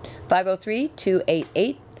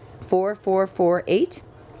 503-288-4448.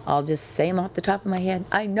 I'll just say them off the top of my head.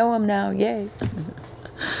 I know them now, yay.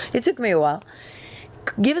 It took me a while.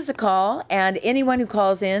 Give us a call, and anyone who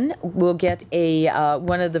calls in will get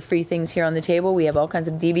one of the free things here on the table. We have all kinds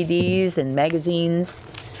of DVDs and magazines,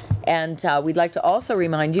 and we'd like to also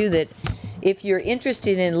remind you that if you're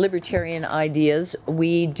interested in libertarian ideas,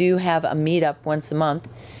 we do have a meetup once a month,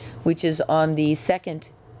 which is on the second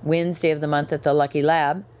Wednesday of the month at the Lucky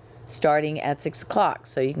Lab, starting at 6 o'clock.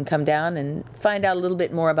 So you can come down and find out a little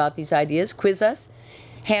bit more about these ideas, quiz us,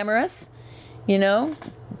 hammer us, you know,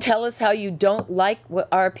 tell us how you don't like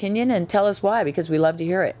our opinion, and tell us why, because we love to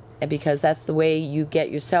hear it, and because that's the way you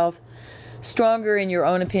get yourself stronger in your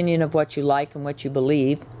own opinion of what you like and what you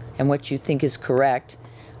believe and what you think is correct,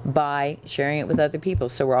 by sharing it with other people.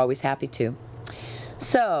 So we're always happy to.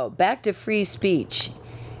 So back to free speech.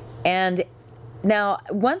 And now,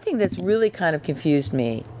 one thing that's really kind of confused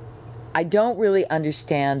me, I don't really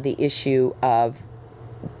understand the issue of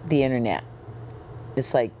the internet.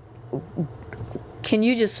 It's like, can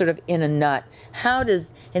you just sort of in a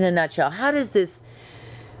nutshell, how does this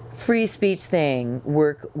free speech thing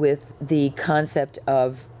work with the concept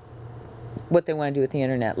of what they want to do with the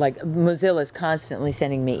internet? Like Mozilla is constantly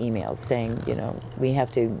sending me emails saying, you know, we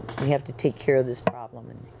have to take care of this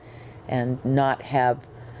problem and not have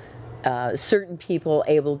certain people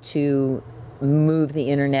able to move the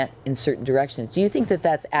internet in certain directions. Do you think that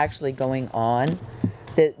that's actually going on?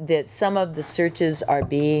 That some of the searches are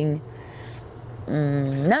being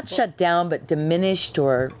not shut down, but diminished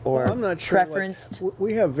or I'm not sure preferenced?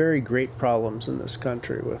 We have very great problems in this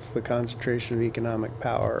country with the concentration of economic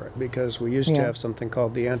power, because we used to have something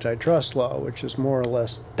called the antitrust law, which has more or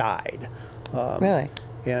less died. Really?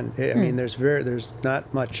 And I mean, there's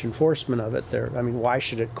not much enforcement of it there. I mean, why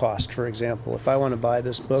should it cost, for example, if I want to buy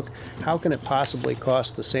this book, how can it possibly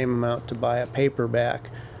cost the same amount to buy a paperback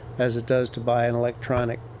as it does to buy an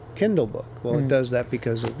electronic Kindle book? Well, it does that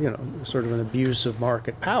because of, you know, sort of an abuse of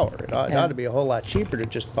market power. It ought to be a whole lot cheaper to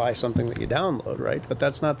just buy something that you download, right? But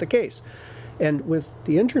that's not the case. And with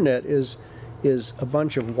the internet is a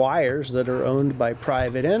bunch of wires that are owned by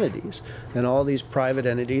private entities, and all these private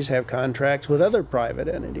entities have contracts with other private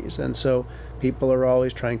entities, and so people are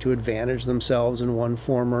always trying to advantage themselves in one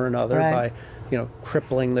form or another by, you know,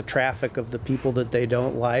 crippling the traffic of the people that they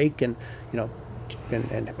don't like, and you know,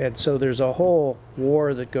 and so there's a whole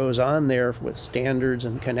war that goes on there with standards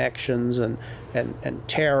and connections and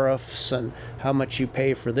tariffs and how much you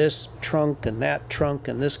pay for this trunk and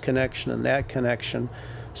this connection and that connection.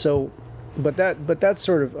 So but that's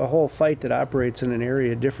sort of a whole fight that operates in an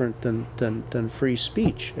area different than free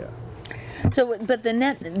speech. Yeah. So, but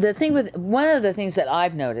the thing with one of the things that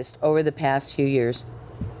I've noticed over the past few years,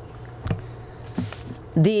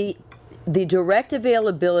 the direct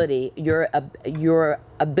availability, your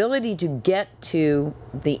ability to get to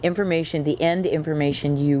the information, the end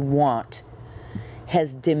information you want,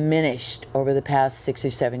 has diminished over the past 6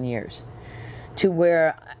 or 7 years, to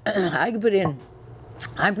where I can put in.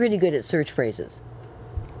 I'm pretty good at search phrases.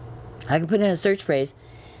 I can put in a search phrase,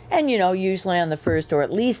 and you know, usually on the first or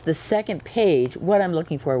at least the second page, what I'm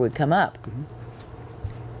looking for would come up.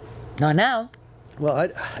 Not now. Well,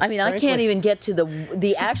 I mean, I can't even get to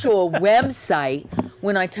the actual website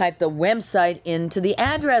when I type the website into the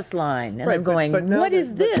address line, and I'm going, what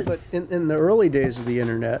is this? But in the early days of the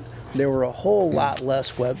internet, there were a whole lot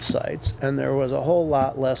less websites, and there was a whole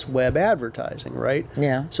lot less web advertising, right?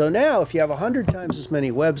 Yeah. So now, if you have 100 times as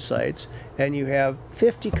many websites, and you have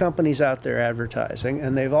 50 companies out there advertising,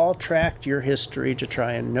 and they've all tracked your history to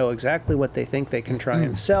try and know exactly what they think they can try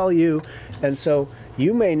and sell you, and so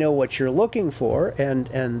you may know what you're looking for, and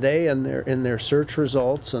they in their search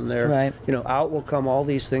results and their out will come all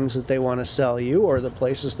these things that they want to sell you, or the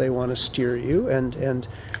places they want to steer you, and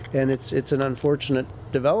it's an unfortunate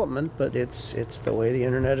development, but it's the way the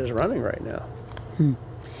internet is running right now.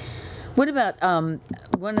 What about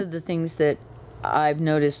one of the things that I've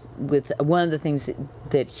noticed with one of the things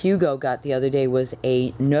that Hugo got the other day was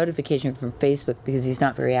a notification from Facebook, because he's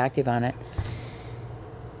not very active on it.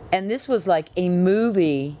 And this was like a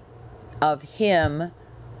movie of him,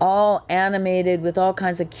 all animated with all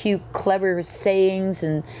kinds of cute, clever sayings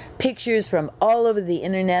and pictures from all over the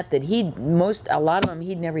internet that a lot of them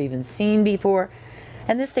he'd never even seen before.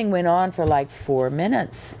 And this thing went on for like 4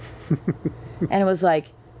 minutes. And it was like,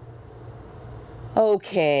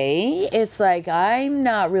 okay, it's like I'm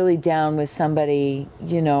not really down with somebody,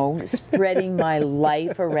 spreading my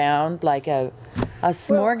life around like a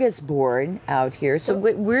smorgasbord out here. So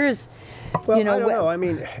where's, well, I don't know. I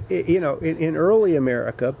mean, in early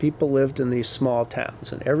America, people lived in these small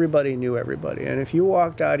towns, and everybody knew everybody. And if you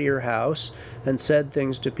walked out of your house and said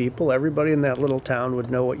things to people, everybody in that little town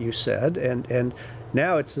would know what you said. And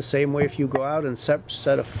now it's the same way. If you go out and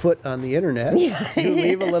set a foot on the internet, you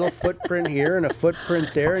leave a little footprint here and a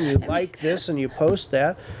footprint there, and you like this and you post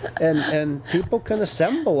that, and people can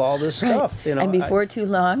assemble all this stuff. And before too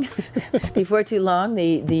long,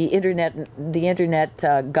 the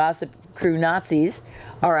internet gossip crew Nazis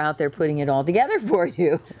are out there putting it all together for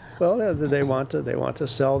you. Well, they want to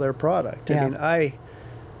sell their product. Yeah. I mean,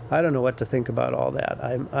 I don't know what to think about all that.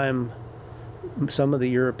 Some of the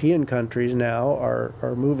European countries now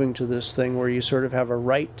are moving to this thing where you sort of have a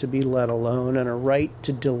right to be let alone and a right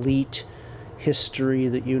to delete history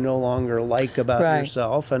that you no longer like about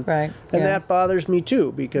yourself, and that bothers me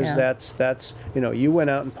too, because that's you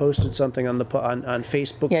went out and posted something on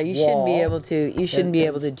Facebook's you shouldn't be able to. You shouldn't be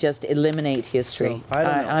able to just eliminate history. So,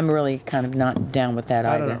 I'm really kind of not down with that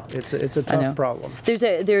either. I don't know. It's a tough problem. There's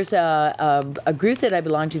a group that I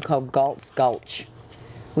belong to called Galt's Gulch,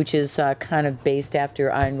 which is kind of based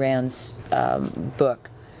after Ayn Rand's book.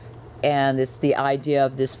 And it's the idea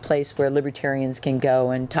of this place where libertarians can go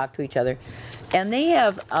and talk to each other. And they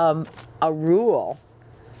have a rule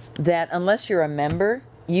that unless you're a member,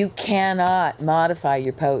 you cannot modify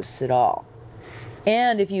your posts at all.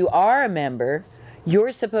 And if you are a member,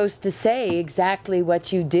 you're supposed to say exactly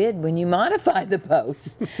what you did when you modified the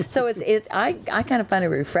post. So I kind of find it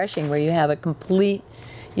refreshing where you have a complete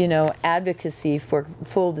advocacy for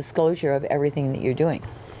full disclosure of everything that you're doing.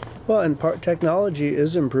 Well, and technology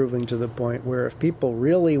is improving to the point where if people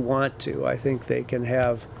really want to, I think they can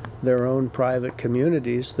have their own private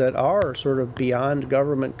communities that are sort of beyond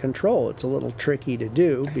government control. It's a little tricky to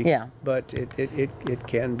do, but it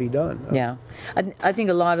can be done. Yeah. I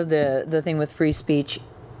think a lot of the thing with free speech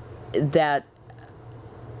that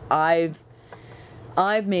I've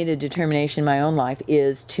made a determination in my own life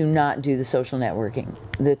is to not do the social networking,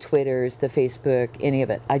 the Twitters, the Facebook, any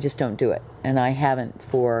of it. I just don't do it, and I haven't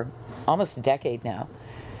for almost a decade now.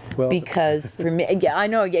 Well, because for me, I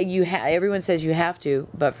know everyone says you have to,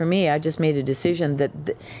 but for me, I just made a decision that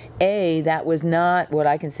that was not what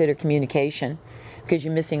I consider communication, because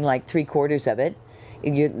you're missing like 3/4 of it.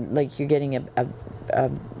 You're getting a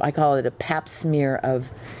I call it a pap smear of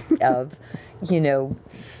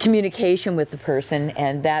communication with the person,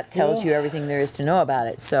 and that tells you everything there is to know about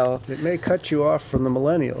it. So it may cut you off from the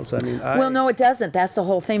millennials. I mean, well, no, it doesn't. That's the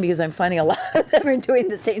whole thing, because I'm finding a lot of them are doing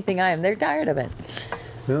the same thing I am. They're tired of it.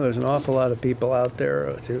 There's an awful lot of people out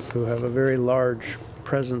there who have a very large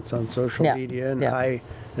presence on social media, and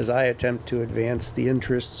as I attempt to advance the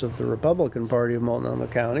interests of the Republican Party of Multnomah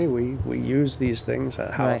County, we use these things.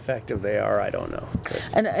 How effective they are, I don't know.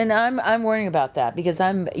 And I'm worrying about that, because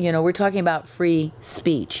we're talking about free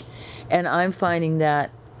speech, and I'm finding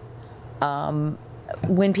that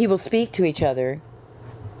when people speak to each other,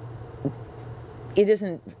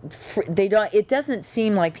 it doesn't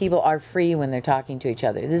seem like people are free when they're talking to each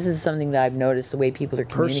other. This is something that I've noticed, the way people are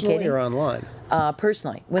communicating. Personally or online?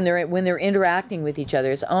 Personally, when they're interacting with each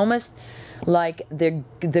other, it's almost like the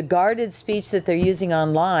guarded speech that they're using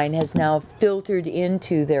online has now filtered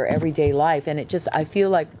into their everyday life, and I feel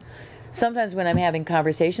like sometimes when I'm having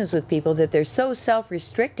conversations with people that they're so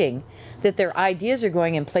self-restricting that their ideas are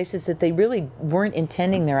going in places that they really weren't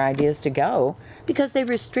intending their ideas to go, because they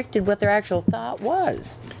restricted what their actual thought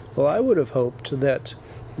was. Well, I would have hoped that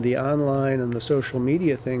the online and the social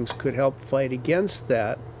media things could help fight against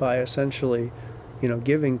that by essentially,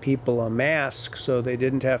 giving people a mask so they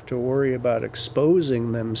didn't have to worry about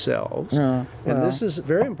exposing themselves. And this is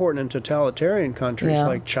very important in totalitarian countries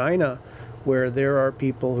like China, where there are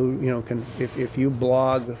people who, can, if you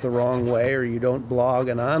blog the wrong way or you don't blog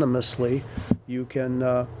anonymously, you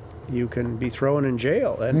can be thrown in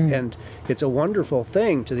jail. And it's a wonderful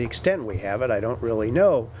thing to the extent we have it, I don't really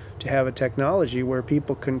know, to have a technology where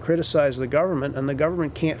people can criticize the government and the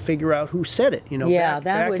government can't figure out who said it.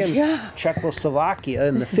 Back in Czechoslovakia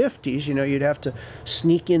in the 50s, you'd have to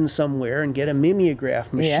sneak in somewhere and get a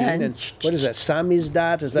mimeograph machine. And what is that,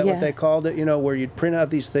 samizdat? Is that what they called it? Where you'd print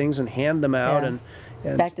out these things and hand them out. And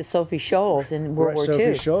back to Sophie Scholl's in World War II.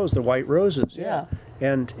 Sophie Scholl's, the White Roses.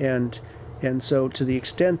 And so to the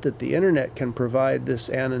extent that the internet can provide this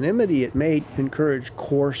anonymity, it may encourage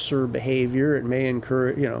coarser behavior, it may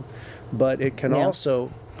encourage, but it can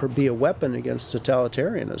also be a weapon against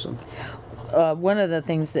totalitarianism. One of the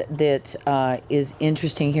things that is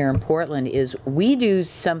interesting here in Portland is we do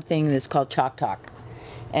something that's called Chalk Talk.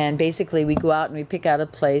 And basically we go out and we pick out a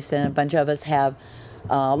place, and a bunch of us have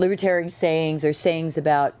libertarian sayings or sayings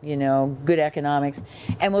about, good economics,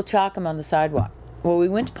 and we'll chalk them on the sidewalk. Well, we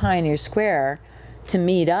went to Pioneer Square to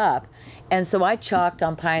meet up, and so I chalked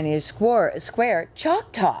on Pioneer Square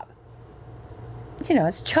Chalk Top.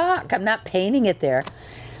 It's chalk. I'm not painting it there.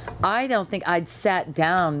 I don't think I'd sat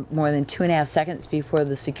down more than 2.5 seconds before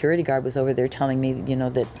the security guard was over there telling me,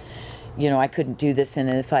 that, I couldn't do this, and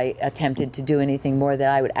if I attempted to do anything more,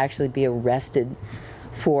 that I would actually be arrested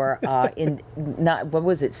for what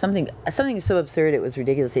was it, something so absurd it was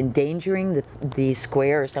ridiculous, endangering the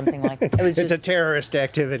square or something like that. It was it's a terrorist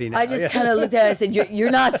activity now. I just kind of looked at it, I said,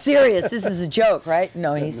 you're not serious, this is a joke, right?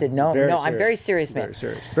 No, he said, no, I'm very serious, man. Very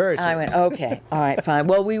serious. Very serious. I went, okay, all right, fine.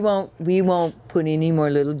 Well, we won't put any more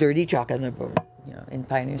little dirty chalk on the board, in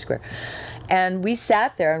Pioneer Square. And we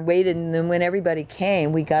sat there and waited, and then when everybody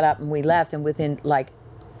came, we got up and we left, and within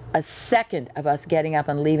a second of us getting up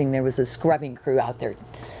and leaving, there was a scrubbing crew out there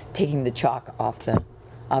taking the chalk off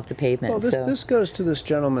the pavement. Well, this goes to this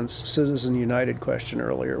gentleman's Citizen United question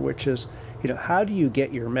earlier, which is, how do you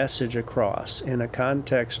get your message across in a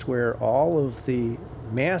context where all of the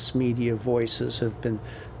mass media voices have been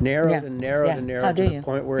narrowed and narrowed and narrowed to the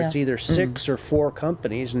point where it's either 6 or 4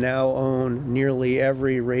 companies now own nearly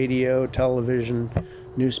every radio, television,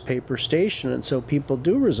 newspaper station, and so people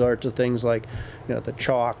do resort to things like, the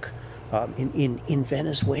chalk. In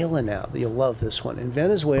Venezuela now, you'll love this one. In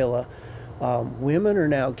Venezuela, women are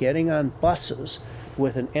now getting on buses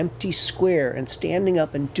with an empty square and standing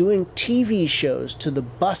up and doing TV shows to the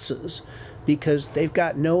buses because they've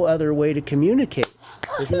got no other way to communicate.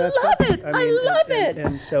 Isn't that something? I love it.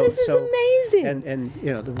 And so, this is amazing. And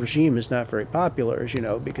the regime is not very popular, as you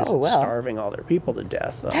know, because it's starving all their people to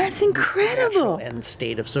death. That's incredible. And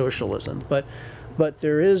state of socialism, but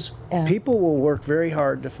there is people will work very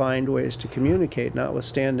hard to find ways to communicate,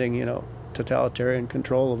 notwithstanding totalitarian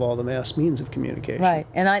control of all the mass means of communication. Right,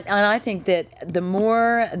 and I think that the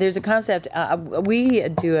more there's a concept, we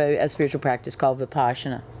do a spiritual practice called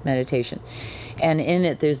Vipassana meditation, and in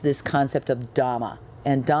it there's this concept of Dhamma.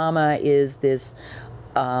 And Dhamma is this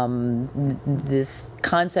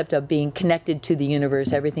concept of being connected to the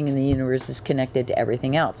universe. Everything in the universe is connected to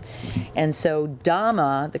everything else. And so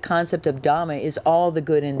Dhamma, the concept of Dhamma, is all the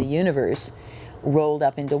good in the universe rolled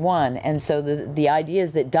up into one. And so the idea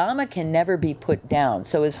is that Dhamma can never be put down.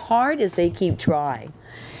 So as hard as they keep trying,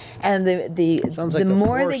 and the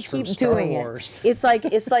more they keep doing it, it's like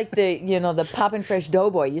the poppin' fresh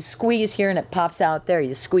doughboy. You squeeze here and it pops out there.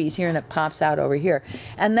 You squeeze here and it pops out over here.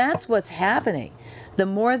 And that's what's happening. The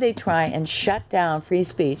more they try and shut down free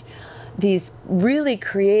speech, these really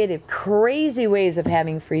creative, crazy ways of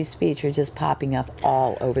having free speech are just popping up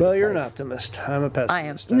all over the place. Well, you're an optimist. I'm a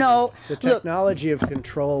pessimist. I am. No. The technology of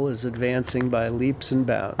control is advancing by leaps and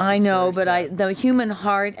bounds. I know, but the human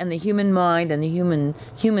heart and the human mind and the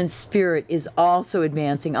human spirit is also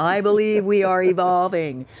advancing. I believe we are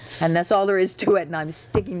evolving, and that's all there is to it, and I'm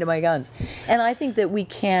sticking to my guns. And I think that we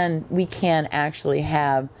can actually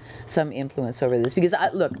have some influence over this, because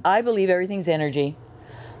I believe everything's energy.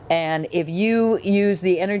 And if you use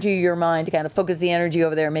the energy of your mind to kind of focus the energy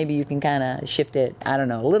over there, maybe you can kind of shift it, I don't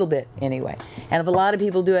know, a little bit anyway. And if a lot of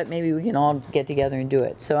people do it, maybe we can all get together and do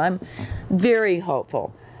it. So I'm very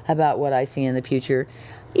hopeful about what I see in the future.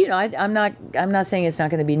 I'm not saying it's not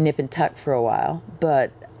going to be nip and tuck for a while,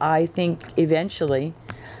 but I think eventually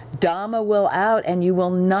Dhamma will out, and you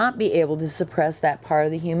will not be able to suppress that part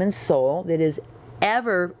of the human soul that is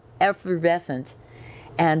ever effervescent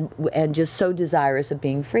and just so desirous of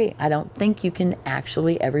being free. I don't think you can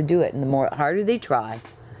actually ever do it. And the harder they try,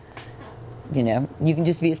 you know, you can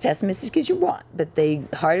just be as pessimistic as you want, but the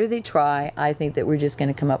harder they try, I think that we're just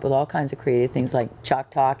going to come up with all kinds of creative things like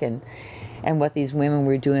chalk talk and what these women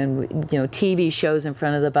were doing, you know, TV shows in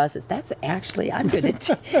front of the buses. That's actually, I'm good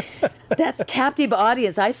at, that's captive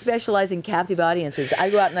audience. I specialize in captive audiences.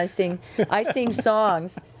 I go out and I sing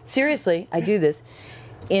songs. Seriously, I do this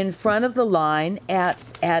in front of the line at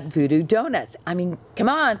Voodoo Donuts. I mean, come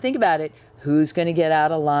on, think about it. Who's going to get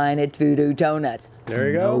out of line at Voodoo Donuts? There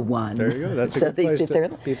you go. No one. There you go. That's a So good they place sit there.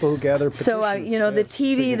 people who gather petitions. So, you know, the have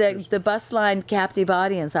TV, signatures. the bus line captive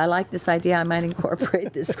audience, I like this idea. I might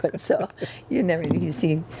incorporate this one. So you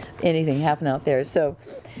see anything happen out there. So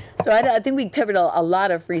I think we covered a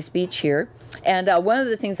lot of free speech here. And one of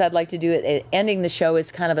the things I'd like to do at ending the show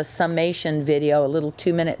is kind of a summation video, a little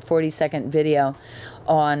 2-minute, 40-second video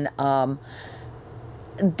on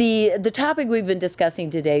the topic we've been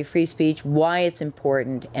discussing today, free speech, why it's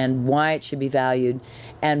important and why it should be valued,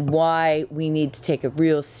 and why we need to take a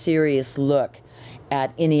real serious look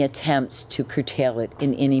at any attempts to curtail it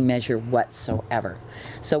in any measure whatsoever.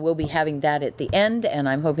 So we'll be having that at the end, and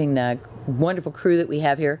I'm hoping the wonderful crew that we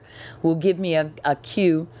have here will give me a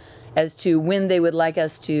cue as to when they would like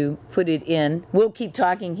us to put it in. We'll keep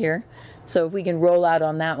talking here, so if we can roll out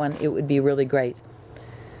on that one, it would be really great.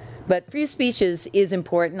 But free speech is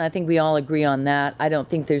important. I think we all agree on that. I don't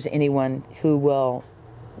think there's anyone who will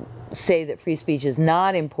say that free speech is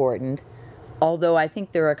not important, although I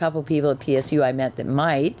think there are a couple people at PSU I met that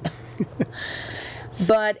might.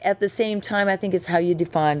 But at the same time, I think it's how you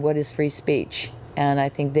define what is free speech. And I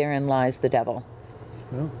think therein lies the devil.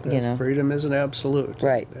 Well, you know, freedom isn't absolute.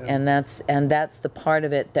 Right, and that's the part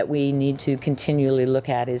of it that we need to continually look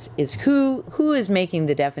at is who is making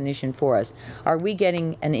the definition for us? Are we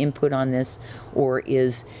getting an input on this, or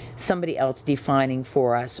is somebody else defining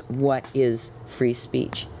for us what is free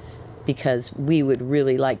speech? Because we would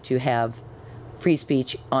really like to have free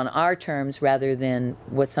speech on our terms rather than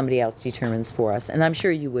what somebody else determines for us, and I'm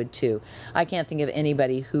sure you would too. I can't think of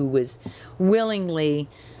anybody who was willingly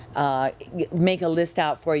make a list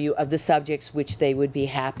out for you of the subjects which they would be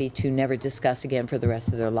happy to never discuss again for the rest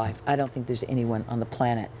of their life. I don't think there's anyone on the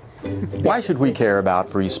planet. Why should we care about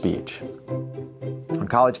free speech? On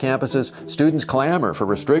college campuses, students clamor for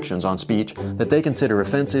restrictions on speech that they consider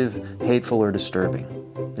offensive, hateful, or disturbing.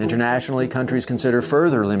 Internationally, countries consider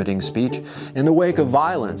further limiting speech in the wake of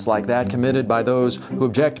violence like that committed by those who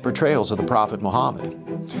object to portrayals of the Prophet Muhammad.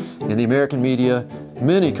 In the American media,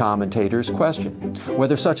 many commentators question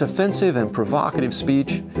whether such offensive and provocative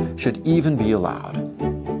speech should even be allowed.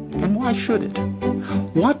 And why should it?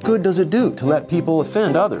 What good does it do to let people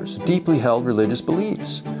offend others' deeply held religious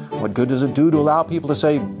beliefs? What good does it do to allow people to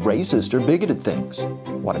say racist or bigoted things?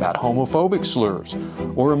 What about homophobic slurs,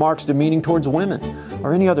 or remarks demeaning towards women,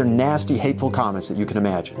 or any other nasty, hateful comments that you can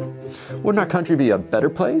imagine? Wouldn't our country be a better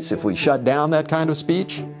place if we shut down that kind of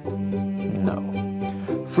speech? No.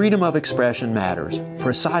 Freedom of expression matters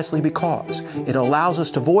precisely because it allows us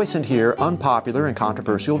to voice and hear unpopular and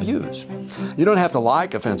controversial views. You don't have to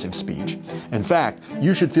like offensive speech. In fact,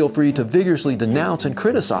 you should feel free to vigorously denounce and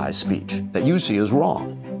criticize speech that you see as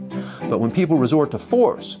wrong. But when people resort to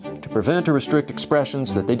force to prevent or restrict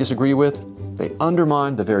expressions that they disagree with, they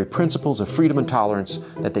undermine the very principles of freedom and tolerance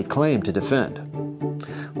that they claim to defend.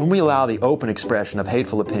 When we allow the open expression of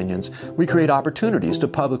hateful opinions, we create opportunities to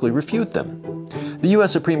publicly refute them. The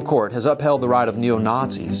U.S. Supreme Court has upheld the right of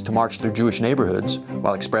neo-Nazis to march through Jewish neighborhoods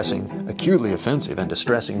while expressing acutely offensive and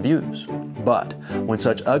distressing views. But when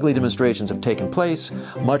such ugly demonstrations have taken place,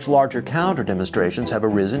 much larger counter-demonstrations have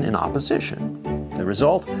arisen in opposition. The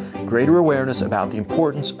result? Greater awareness about the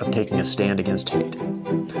importance of taking a stand against hate.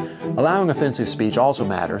 Allowing offensive speech also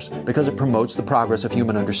matters because it promotes the progress of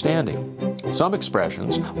human understanding. Some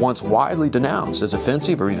expressions, once widely denounced as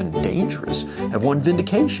offensive or even dangerous, have won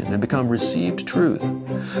vindication and become received truth.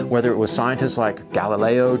 Whether it was scientists like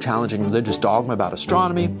Galileo challenging religious dogma about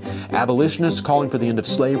astronomy, abolitionists calling for the end of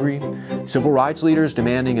slavery, civil rights leaders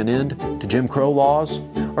demanding an end to Jim Crow laws,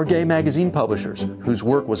 or gay magazine publishers whose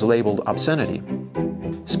work was labeled obscenity.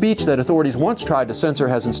 Speech that authorities once tried to censor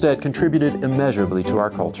has instead contributed immeasurably to our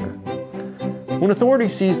culture. When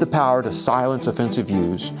authorities seize the power to silence offensive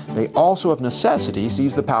views, they also of necessity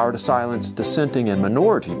seize the power to silence dissenting and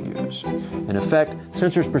minority views. In effect,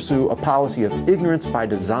 censors pursue a policy of ignorance by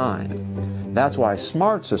design. That's why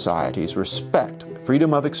smart societies respect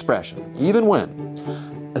freedom of expression, even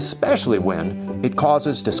when, especially when, it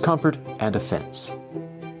causes discomfort and offense.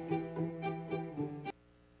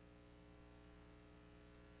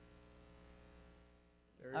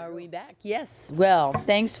 Are we back? Yes. Well,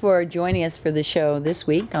 thanks for joining us for the show this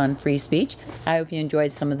week on free speech. I hope you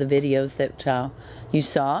enjoyed some of the videos that you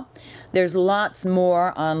saw. There's lots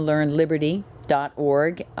more on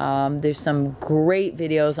learnliberty.org. There's some great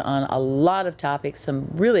videos on a lot of topics, some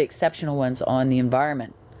really exceptional ones on the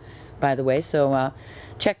environment, by the way. So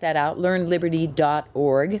check that out,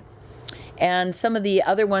 learnliberty.org. And some of the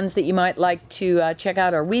other ones that you might like to check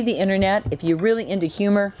out are We the Internet. If you're really into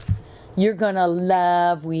humor, you're going to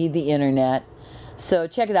love We the Internet. So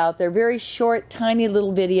check it out. They're very short, tiny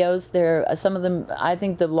little videos. They're some of them, I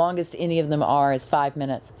think the longest any of them are is 5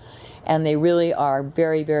 minutes. And they really are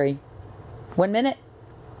very, very... 1 minute?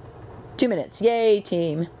 2 minutes. Yay,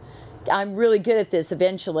 team. I'm really good at this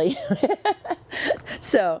eventually.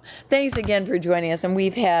 So thanks again for joining us. And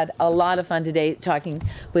we've had a lot of fun today talking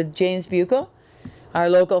with James Buchal, our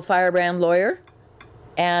local firebrand lawyer,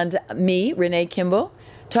 and me, Renee Kimball,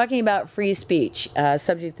 talking about free speech, a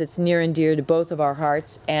subject that's near and dear to both of our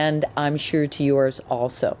hearts, and I'm sure to yours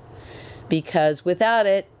also. Because without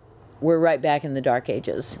it, we're right back in the dark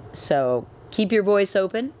ages. So keep your voice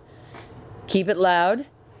open, keep it loud,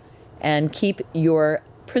 and keep your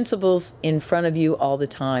principles in front of you all the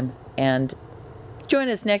time. And join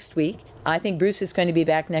us next week. I think Bruce is going to be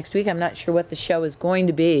back next week. I'm not sure what the show is going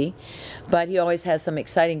to be, but he always has some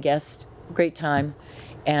exciting guests. Great time.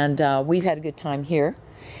 And we've had a good time here.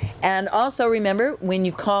 And also remember, when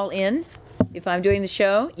you call in, if I'm doing the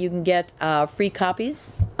show, you can get free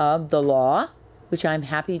copies of The Law, which I'm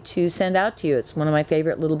happy to send out to you. It's one of my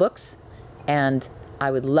favorite little books, and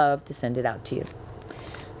I would love to send it out to you.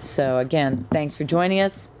 So again, thanks for joining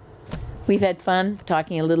us. We've had fun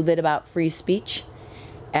talking a little bit about free speech.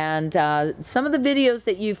 And some of the videos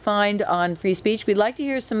that you find on free speech, we'd like to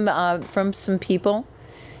hear some from some people.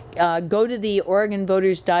 Go to the Oregon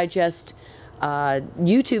Voters Digest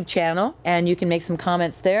YouTube channel, and you can make some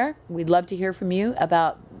comments there. We'd love to hear from you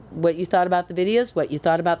about what you thought about the videos, what you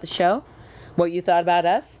thought about the show, what you thought about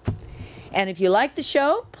us. And if you like the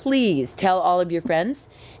show, please tell all of your friends.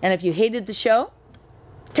 And if you hated the show,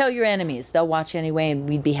 tell your enemies. They'll watch anyway, and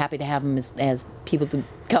we'd be happy to have them as people to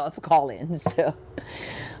call in. So,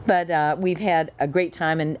 but we've had a great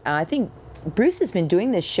time, and I think Bruce has been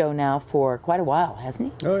doing this show now for quite a while,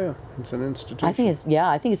 hasn't he? Oh yeah, it's an institution. I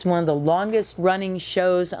think it's one of the longest running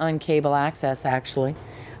shows on cable access, actually.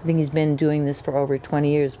 I think he's been doing this for over 20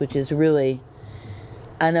 years, which is really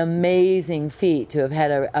an amazing feat to have had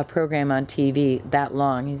a program on TV that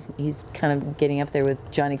long. He's kind of getting up there with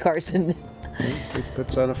Johnny Carson. He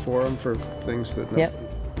puts on a forum for things that. Yep.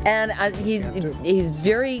 And it's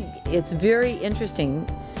very interesting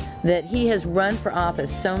that he has run for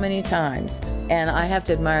office so many times, and I have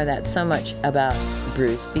to admire that so much about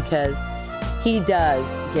Bruce, because he does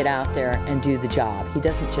get out there and do the job. He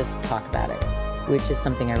doesn't just talk about it, which is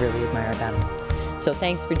something I really admire about him. So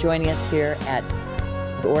thanks for joining us here at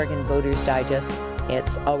the Oregon Voters Digest.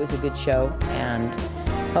 It's always a good show, and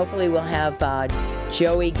hopefully we'll have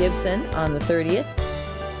Joey Gibson on the 30th.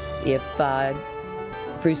 If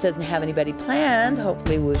Bruce doesn't have anybody planned,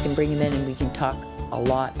 hopefully we can bring him in and we can talk a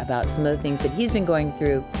lot about some of the things that he's been going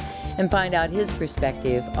through and find out his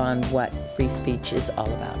perspective on what free speech is all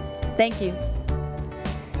about. Thank you.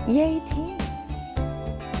 Yay, team.